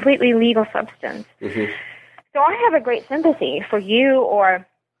 and it's a completely legal substance. Mm-hmm. So I have a great sympathy for you, or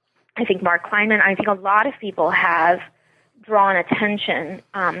I think Mark Kleinman. I think a lot of people have drawn attention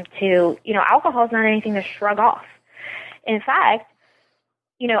to, alcohol is not anything to shrug off. In fact,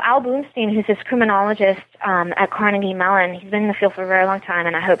 Al Boonstein, who's this criminologist at Carnegie Mellon, he's been in the field for a very long time,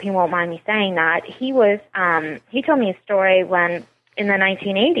 and I hope he won't mind me saying that. He told me a story when, in the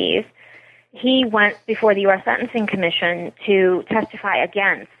 1980s, he went before the U.S. Sentencing Commission to testify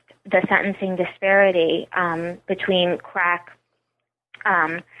against the sentencing disparity between crack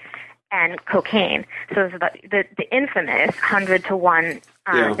and cocaine. So it was the infamous 100-to-1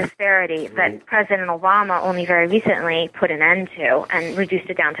 disparity that President Obama only very recently put an end to and reduced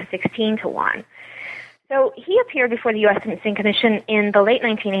it down to 16-1. So he appeared before the U.S. Sentencing Commission in the late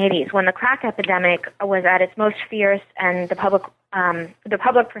 1980s when the crack epidemic was at its most fierce, and the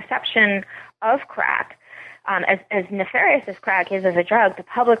public perception of crack, as nefarious as crack is as a drug, the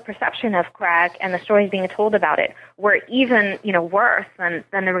public perception of crack and the stories being told about it were even, worse than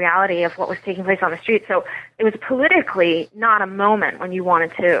the reality of what was taking place on the street. So it was politically not a moment when you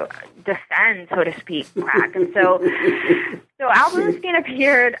wanted to defend, so to speak, crack. And so Al Bernstein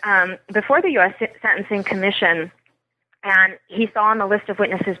appeared before the U.S. Sentencing Commission, and he saw on the list of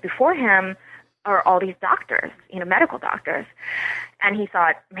witnesses before him are all these doctors, medical doctors. And he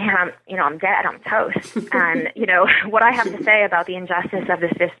thought, man, I'm dead, I'm toast. And, what I have to say about the injustice of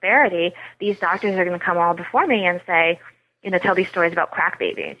this disparity, these doctors are going to come all before me and say, tell these stories about crack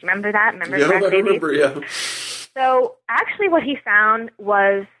babies. Remember that? Crack babies? Remember, yeah. So actually what he found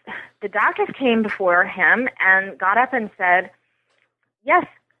was the doctors came before him and got up and said, yes,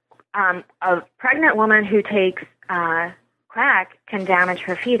 a pregnant woman who takes crack can damage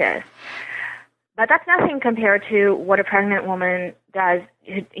her fetus. But that's nothing compared to what a pregnant woman does,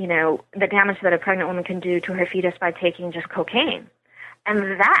 the damage that a pregnant woman can do to her fetus by taking just cocaine.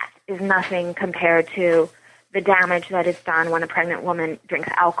 And that is nothing compared to the damage that is done when a pregnant woman drinks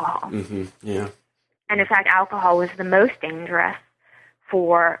alcohol. Mm-hmm. Yeah. And in fact, alcohol was the most dangerous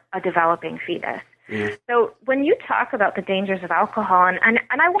for a developing fetus. Yeah. So when you talk about the dangers of alcohol, and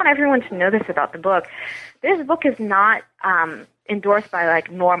I want everyone to know this about the book, this book is not endorsed by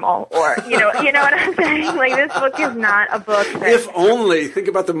like Normal or you know what I'm saying? Like this book is not a book that, if only think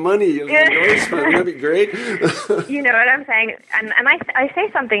about the money of the endorsement, that'd be great. You know what I'm saying? And I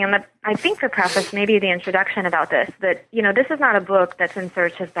say something in I think the preface, maybe the introduction about this, that this is not a book that's in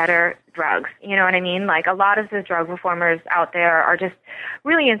search of better drugs. You know what I mean? Like a lot of the drug reformers out there are just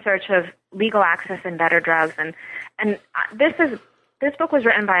really in search of legal access and better drugs, and this book was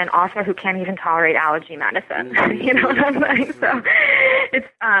written by an author who can't even tolerate allergy medicine. You know what I'm saying? So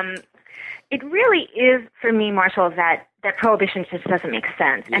it really is, for me, Marshall, that prohibition just doesn't make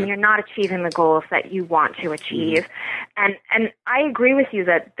sense, and you're not achieving the goals that you want to achieve. And I agree with you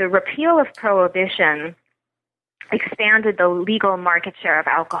that the repeal of prohibition expanded the legal market share of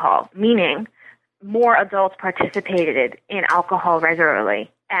alcohol, meaning more adults participated in alcohol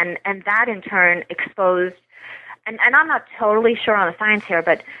regularly, and that in turn exposed. And I'm not totally sure on the science here,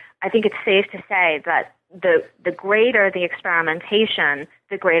 but I think it's safe to say that the greater the experimentation,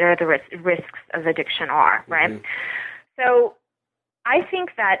 the greater the risks of addiction are, right? Mm-hmm. So I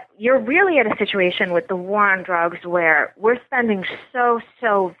think that you're really at a situation with the war on drugs where we're spending so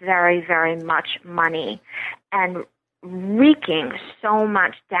very, very much money and wreaking so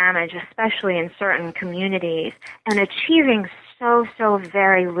much damage, especially in certain communities, and achieving so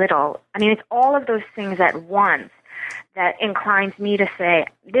very little. I mean, it's all of those things at once that inclines me to say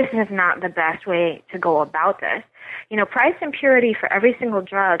this is not the best way to go about this. Price and purity for every single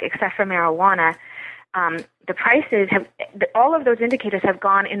drug except for marijuana, the prices all of those indicators have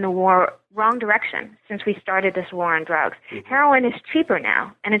gone in the wrong direction since we started this war on drugs. Mm-hmm. Heroin is cheaper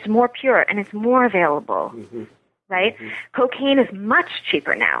now, and it's more pure, and it's more available. Mm-hmm. Right? Mm-hmm. Cocaine is much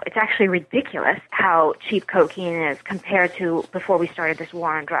cheaper now. It's actually ridiculous how cheap cocaine is compared to before we started this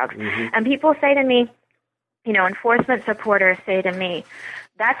war on drugs. Mm-hmm. And people say to me, enforcement supporters say to me,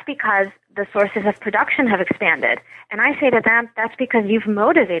 that's because the sources of production have expanded. And I say to them, that's because you've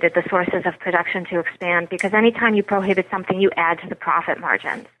motivated the sources of production to expand, because anytime you prohibit something, you add to the profit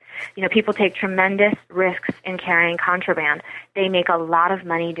margins. People take tremendous risks in carrying contraband. They make a lot of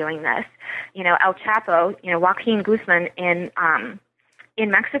money doing this. El Chapo, Joaquin Guzman in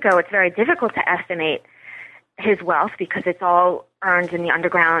Mexico, it's very difficult to estimate his wealth because it's all earned in the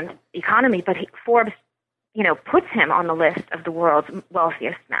underground economy. But Forbes, puts him on the list of the world's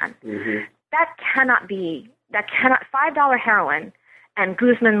wealthiest men. Mm-hmm. That cannot $5 heroin and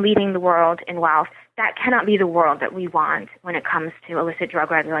Guzman leading the world in wealth, that cannot be the world that we want when it comes to illicit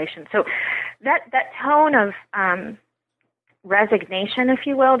drug regulation. So that tone of resignation, if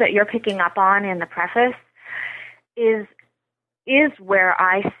you will, that you're picking up on in the preface is where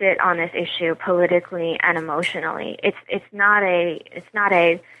I sit on this issue politically and emotionally. It's not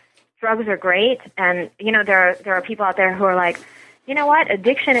a drugs are great, and there are people out there who are like, you know what,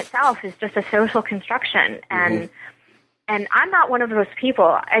 addiction itself is just a social construction, and I'm not one of those people.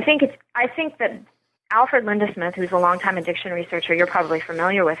 I think that Alfred Lindesmith, who's a longtime addiction researcher, you're probably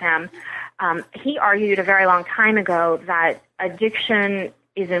familiar with him, he argued a very long time ago that addiction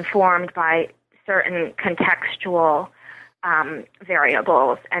is informed by certain contextual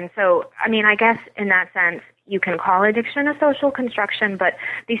variables. And so, I mean, I guess in that sense, you can call addiction a social construction, but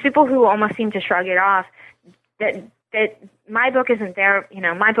these people who almost seem to shrug it off, that my book isn't there,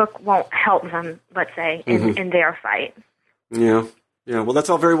 my book won't help them, let's say, in their fight. Yeah. Yeah. Well, that's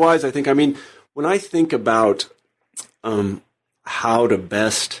all very wise, I think. I mean, when I think about how to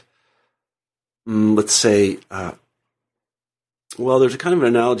best, let's say, there's a kind of an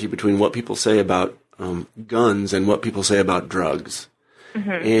analogy between what people say about guns and what people say about drugs.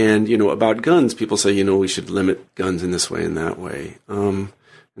 And, about guns, people say, we should limit guns in this way and that way. And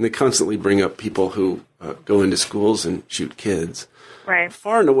they constantly bring up people who go into schools and shoot kids. Right.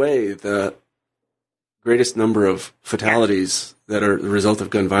 Far and away, the greatest number of fatalities that are the result of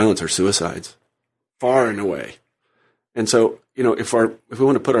gun violence are suicides. Far and away. And so, if we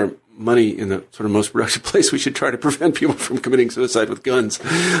want to put our money in the sort of most productive place, we should try to prevent people from committing suicide with guns.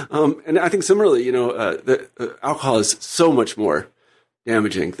 And I think similarly, alcohol is so much more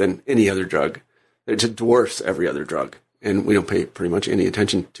damaging than any other drug. It just dwarfs every other drug. And we don't pay pretty much any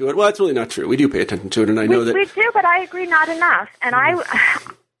attention to it. Well, that's really not true. We do pay attention to it, and I know that... We do, but I agree not enough. And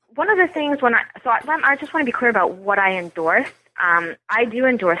one of the things I just want to be clear about what I endorse. I do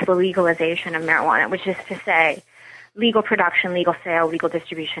endorse the legalization of marijuana, which is to say legal production, legal sale, legal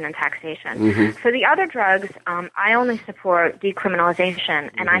distribution, and taxation. For the other drugs, I only support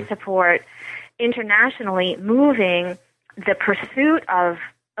decriminalization, and I support internationally moving the pursuit of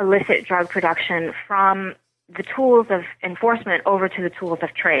illicit drug production from the tools of enforcement over to the tools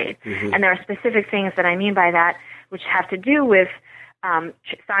of trade. And there are specific things that I mean by that, which have to do with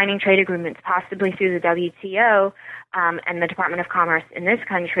signing trade agreements, possibly through the WTO and the Department of Commerce in this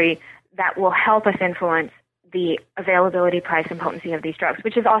country, that will help us influence the availability, price, and potency of these drugs,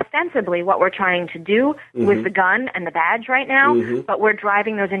 which is ostensibly what we're trying to do with the gun and the badge right now, but we're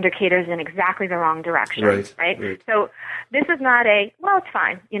driving those indicators in exactly the wrong direction, right? So this is not it's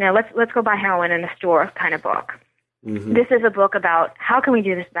fine, let's go buy heroin in the store kind of book. This is a book about how can we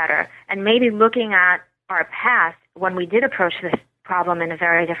do this better, and maybe looking at our past when we did approach this problem in a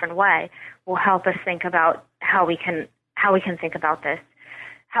very different way will help us think about how we can think about this,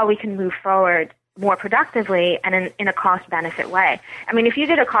 how we can move forward more productively and in a cost-benefit way. I mean, if you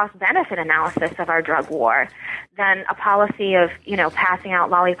did a cost-benefit analysis of our drug war, then a policy of, passing out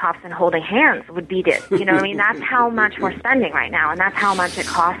lollipops and holding hands would beat it. I mean, that's how much we're spending right now, and that's how much it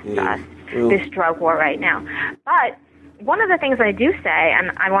costs us, this drug war right now. But one of the things I do say,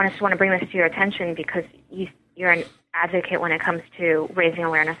 and I just want to bring this to your attention because you're an advocate when it comes to raising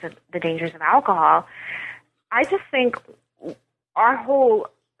awareness of the dangers of alcohol, I just think our whole...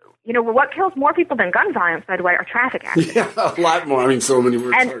 what kills more people than gun violence, by the way, are traffic accidents. Yeah, a lot more. I mean, so many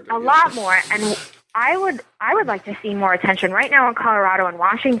more. And a lot more. And I would like to see more attention. Right now in Colorado and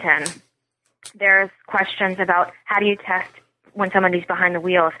Washington, there's questions about how do you test when somebody's behind the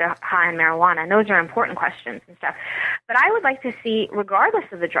wheel if they're high on marijuana. And those are important questions and stuff. But I would like to see, regardless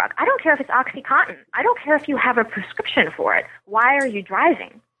of the drug, I don't care if it's OxyContin. I don't care if you have a prescription for it. Why are you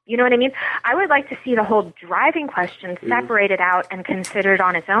driving? You know what I mean? I would like to see the whole driving question separated out and considered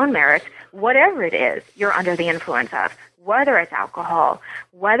on its own merits, whatever it is you're under the influence of, whether it's alcohol,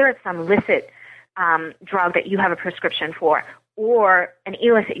 whether it's some illicit drug that you have a prescription for, or an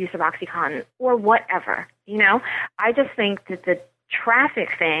illicit use of OxyContin, or whatever. I just think that the traffic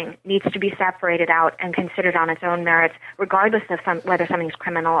thing needs to be separated out and considered on its own merits, regardless of whether something's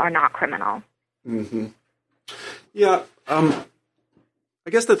criminal or not criminal. Yeah. I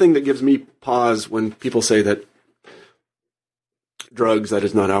guess the thing that gives me pause when people say that drugs, that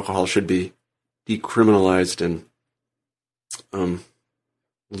is not alcohol, should be decriminalized and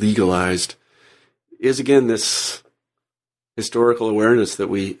legalized is, again, this historical awareness that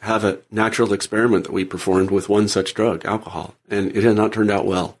we have a natural experiment that we performed with one such drug, alcohol, and it has not turned out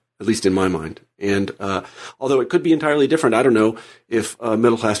well, at least in my mind. And although it could be entirely different, I don't know if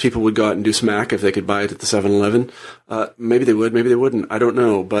middle-class people would go out and do smack if they could buy it at the 7-Eleven. Maybe they would, maybe they wouldn't. I don't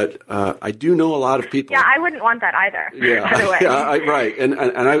know. But I do know a lot of people. Yeah, I wouldn't want that either, by the way. Right. And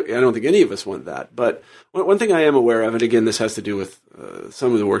I don't think any of us want that. But one thing I am aware of, and again, this has to do with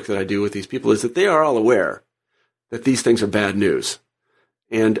some of the work that I do with these people, is that they are all aware that these things are bad news.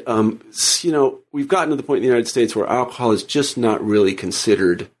 And, we've gotten to the point in the United States where alcohol is just not really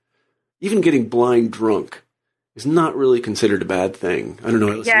considered. Even getting blind drunk is not really considered a bad thing. I don't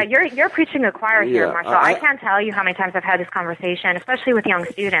know. Yeah, you're preaching a choir here, Marshall. I can't tell you how many times I've had this conversation, especially with young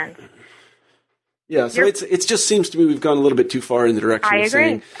students. Yeah, so it just seems to me we've gone a little bit too far in the direction of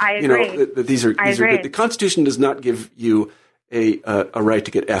saying, that these are good. The Constitution does not give you a right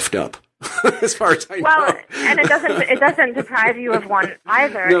to get effed up. as far as I know. Well, and it doesn't deprive you of one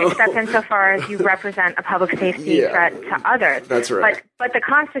either, No. except insofar as you represent a public safety threat to others. That's right. But the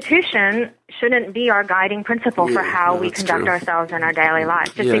Constitution shouldn't be our guiding principle for how we conduct ourselves in our daily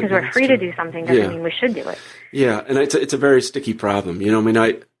lives. Just because we're free to do something doesn't mean we should do it. Yeah, and it's a very sticky problem. You know, I mean,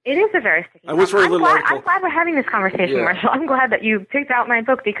 it is a very sticky problem. I'm glad we're having this conversation, Marshall. I'm glad that you picked out my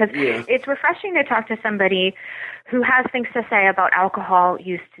book because it's refreshing to talk to somebody who has things to say about alcohol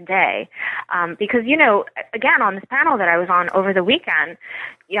use today. Because, you know, again, on this panel that I was on over the weekend,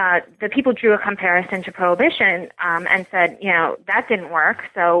 the people drew a comparison to Prohibition and said, you know, that didn't work,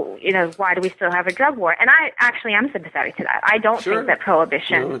 so, you know, why do we still have a drug war? And I actually am sympathetic to that. I don't think that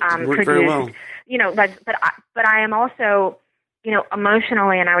Prohibition produced, you know, but I am also, you know,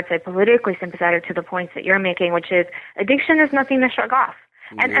 emotionally and I would say politically sympathetic to the points that you're making, which is addiction is nothing to shrug off.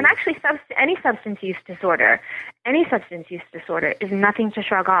 And actually, any substance use disorder is nothing to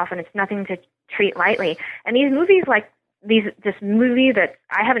shrug off, and it's nothing to treat lightly. And these movies, like this movie that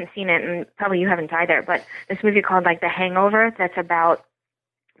I haven't seen it, and probably you haven't either, but this movie called like The Hangover, that's about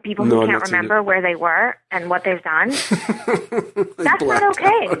people who can't remember where they were and what they've done. That's not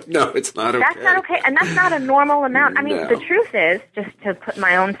okay. No, it's not okay. That's not okay, and that's not a normal amount. I mean, the truth is, just to put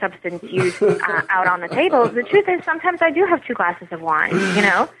my own substance use out on the table, the truth is sometimes I do have 2 glasses of wine, you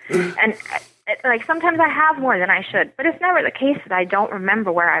know, and like sometimes I have more than I should, but it's never the case that I don't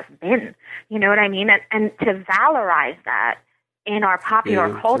remember where I've been. You know what I mean? And to valorize that in our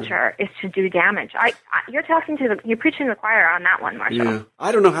popular culture is to do damage. You're preaching to the choir on that one, Marshall. Yeah.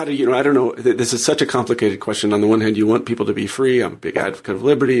 I don't know how to, I don't know. This is such a complicated question. On the one hand, you want people to be free. I'm a big advocate of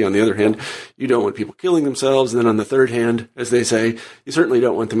liberty. On the other hand, you don't want people killing themselves. And then on the third hand, as they say, you certainly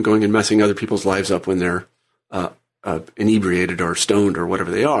don't want them going and messing other people's lives up when they're inebriated or stoned or whatever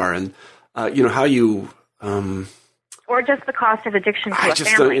they are. And, how you... or just the cost of addiction to a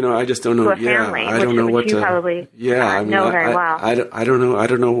family. I just don't know. To a family, I don't know what to. Probably know very well. I don't know. I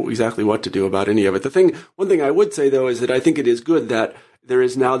don't know exactly what to do about any of it. One thing I would say though is that I think it is good that there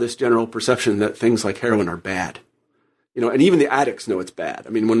is now this general perception that things like heroin are bad. You know, and even the addicts know it's bad. I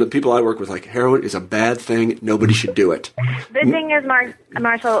mean, when the people I work with, like, heroin is a bad thing. Nobody should do it. The thing is,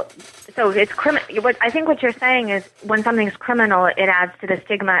 Marshall, so it's criminal. I think what you're saying is when something's criminal, it adds to the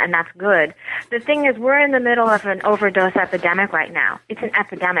stigma, and that's good. The thing is, we're in the middle of an overdose epidemic right now. It's an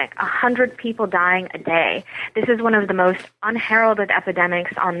epidemic. 100 people dying a day. This is one of the most unheralded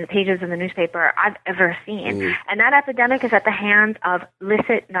epidemics on the pages of the newspaper I've ever seen. And that epidemic is at the hands of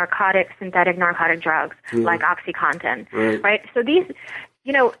illicit synthetic narcotic drugs like OxyContin. Right. So these,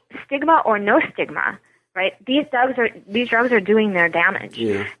 stigma or no stigma, right? These drugs are doing their damage,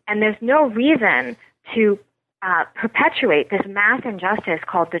 and there's no reason to perpetuate this mass injustice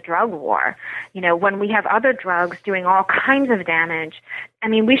called the drug war. When we have other drugs doing all kinds of damage. I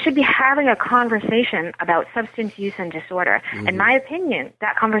mean, we should be having a conversation about substance use and disorder. In my opinion,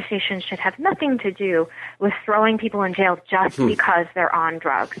 that conversation should have nothing to do with throwing people in jail just because they're on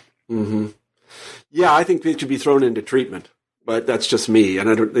drugs. Yeah, I think they should be thrown into treatment, but that's just me.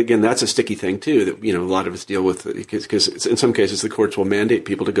 And again, that's a sticky thing too that, a lot of us deal with because in some cases the courts will mandate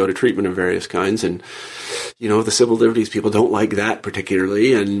people to go to treatment of various kinds. And, the civil liberties people don't like that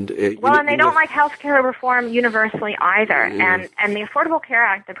particularly. And they don't like health care reform universally either. And the Affordable Care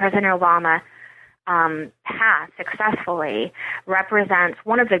Act that President Obama passed successfully represents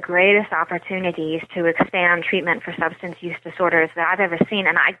one of the greatest opportunities to expand treatment for substance use disorders that I've ever seen,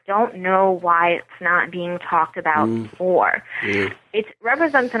 and I don't know why it's not being talked about more. It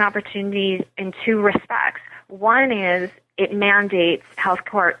represents an opportunity in 2 respects. One is it mandates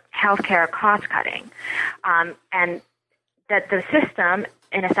healthcare cost cutting, and that the system,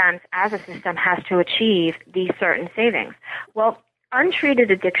 in a sense, as a system, has to achieve these certain savings. Well, untreated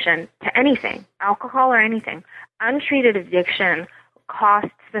addiction to anything, alcohol or anything, untreated addiction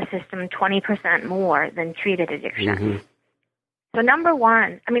costs the system 20% more than treated addiction. So number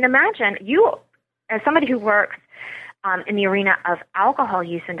one, imagine you, as somebody who works in the arena of alcohol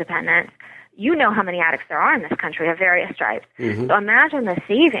use and dependence, you know how many addicts there are in this country of various stripes. So imagine the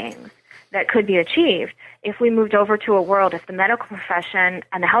savings that could be achieved if we moved over to a world, if the medical profession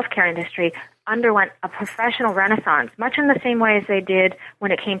and the healthcare industry underwent a professional renaissance, much in the same way as they did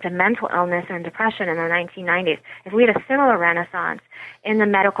when it came to mental illness and depression in the 1990s. If we had a similar renaissance in the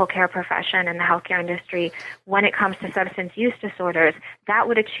medical care profession and the healthcare industry when it comes to substance use disorders, that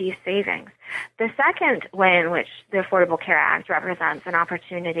would achieve savings. The second way in which the Affordable Care Act represents an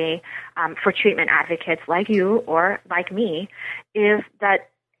opportunity for treatment advocates like you or like me is that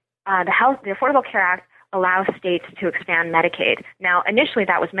the Affordable Care Act allows states to expand Medicaid. Now, initially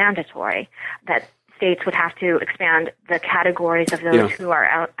that was mandatory, that states would have to expand the categories of those who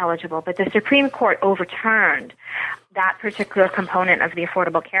are eligible. But the Supreme Court overturned that particular component of the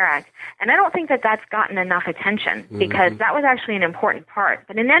Affordable Care Act. And I don't think that that's gotten enough attention because that was actually an important part.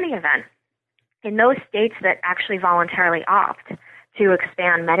 But in any event, in those states that actually voluntarily opt to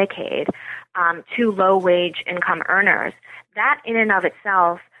expand Medicaid to low-wage income earners, that in and of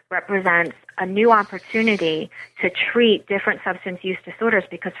itself represents a new opportunity to treat different substance use disorders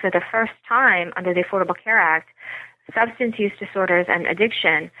because for the first time under the Affordable Care Act, substance use disorders and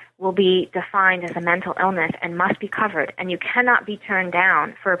addiction will be defined as a mental illness and must be covered, and you cannot be turned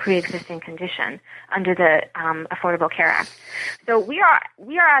down for a pre-existing condition under the Affordable Care Act. So we are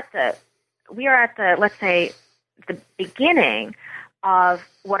at the let's say the beginning of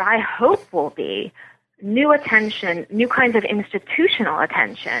what I hope will be new attention, new kinds of institutional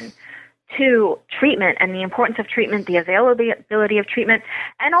attention to treatment and the importance of treatment, the availability of treatment,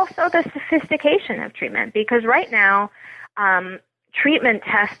 and also the sophistication of treatment. Because right now, treatment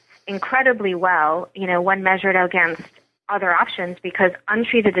tests incredibly well, when measured against other options because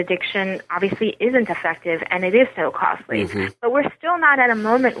untreated addiction obviously isn't effective and it is so costly. But we're still not at a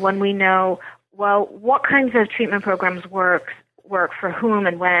moment when we know, well, what kinds of treatment programs work for whom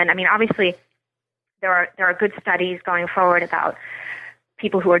and when. I mean, obviously, there are good studies going forward about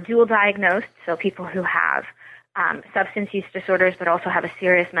people who are dual diagnosed, so people who have substance use disorders but also have a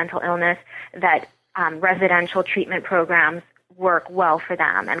serious mental illness, that residential treatment programs work well for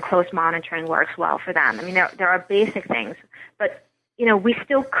them and close monitoring works well for them. I mean, there are basic things, but, we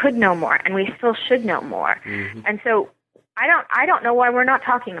still could know more and we still should know more. And so I don't know why we're not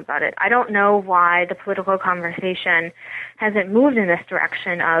talking about it. I don't know why the political conversation hasn't moved in this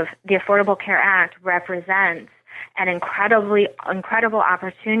direction of the Affordable Care Act represents an incredible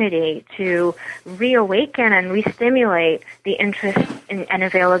opportunity to reawaken and restimulate the interest and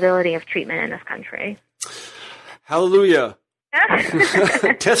availability of treatment in this country. Hallelujah.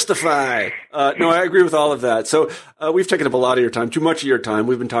 Testify. No, I agree with all of that. So we've taken up a lot of your time, too much of your time.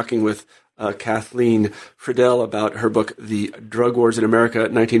 We've been talking with Kathleen Frydl about her book, The Drug Wars in America,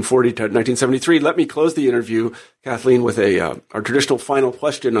 1940 to 1973. Let me close the interview, Kathleen, with our traditional final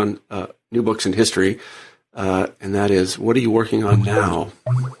question on new books in history. And that is, what are you working on now?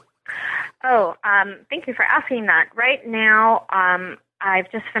 Thank you for asking that. Right now,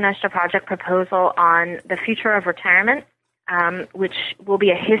 I've just finished a project proposal on the future of retirement, which will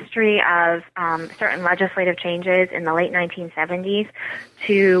be a history of certain legislative changes in the late 1970s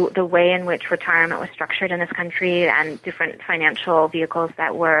to the way in which retirement was structured in this country and different financial vehicles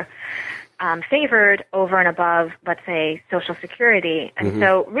that were favored over and above, let's say, Social Security. And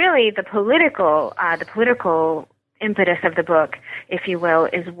so really the political impetus of the book, if you will,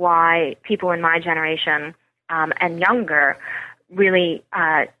 is why people in my generation and younger really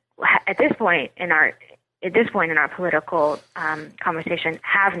at this point in our political conversation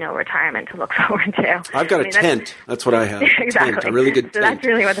have no retirement to look forward to. I've got a tent. That's what I have. Exactly. Tent, a really good tent. So that's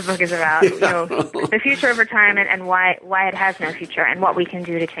really what the book is about. The future of retirement and why it has no future and what we can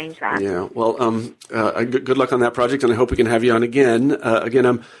do to change that. Yeah. Well, good luck on that project, and I hope we can have you on again. Again,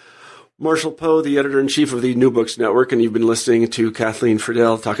 I'm Marshall Poe, the editor-in-chief of the New Books Network, and you've been listening to Kathleen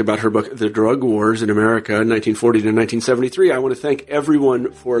Frydl talk about her book, The Drug Wars in America, 1940 to 1973. I want to thank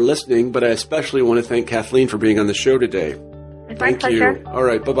everyone for listening, but I especially want to thank Kathleen for being on the show today. It's my pleasure. Thank you. All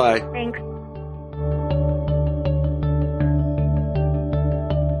right, bye-bye. Thanks.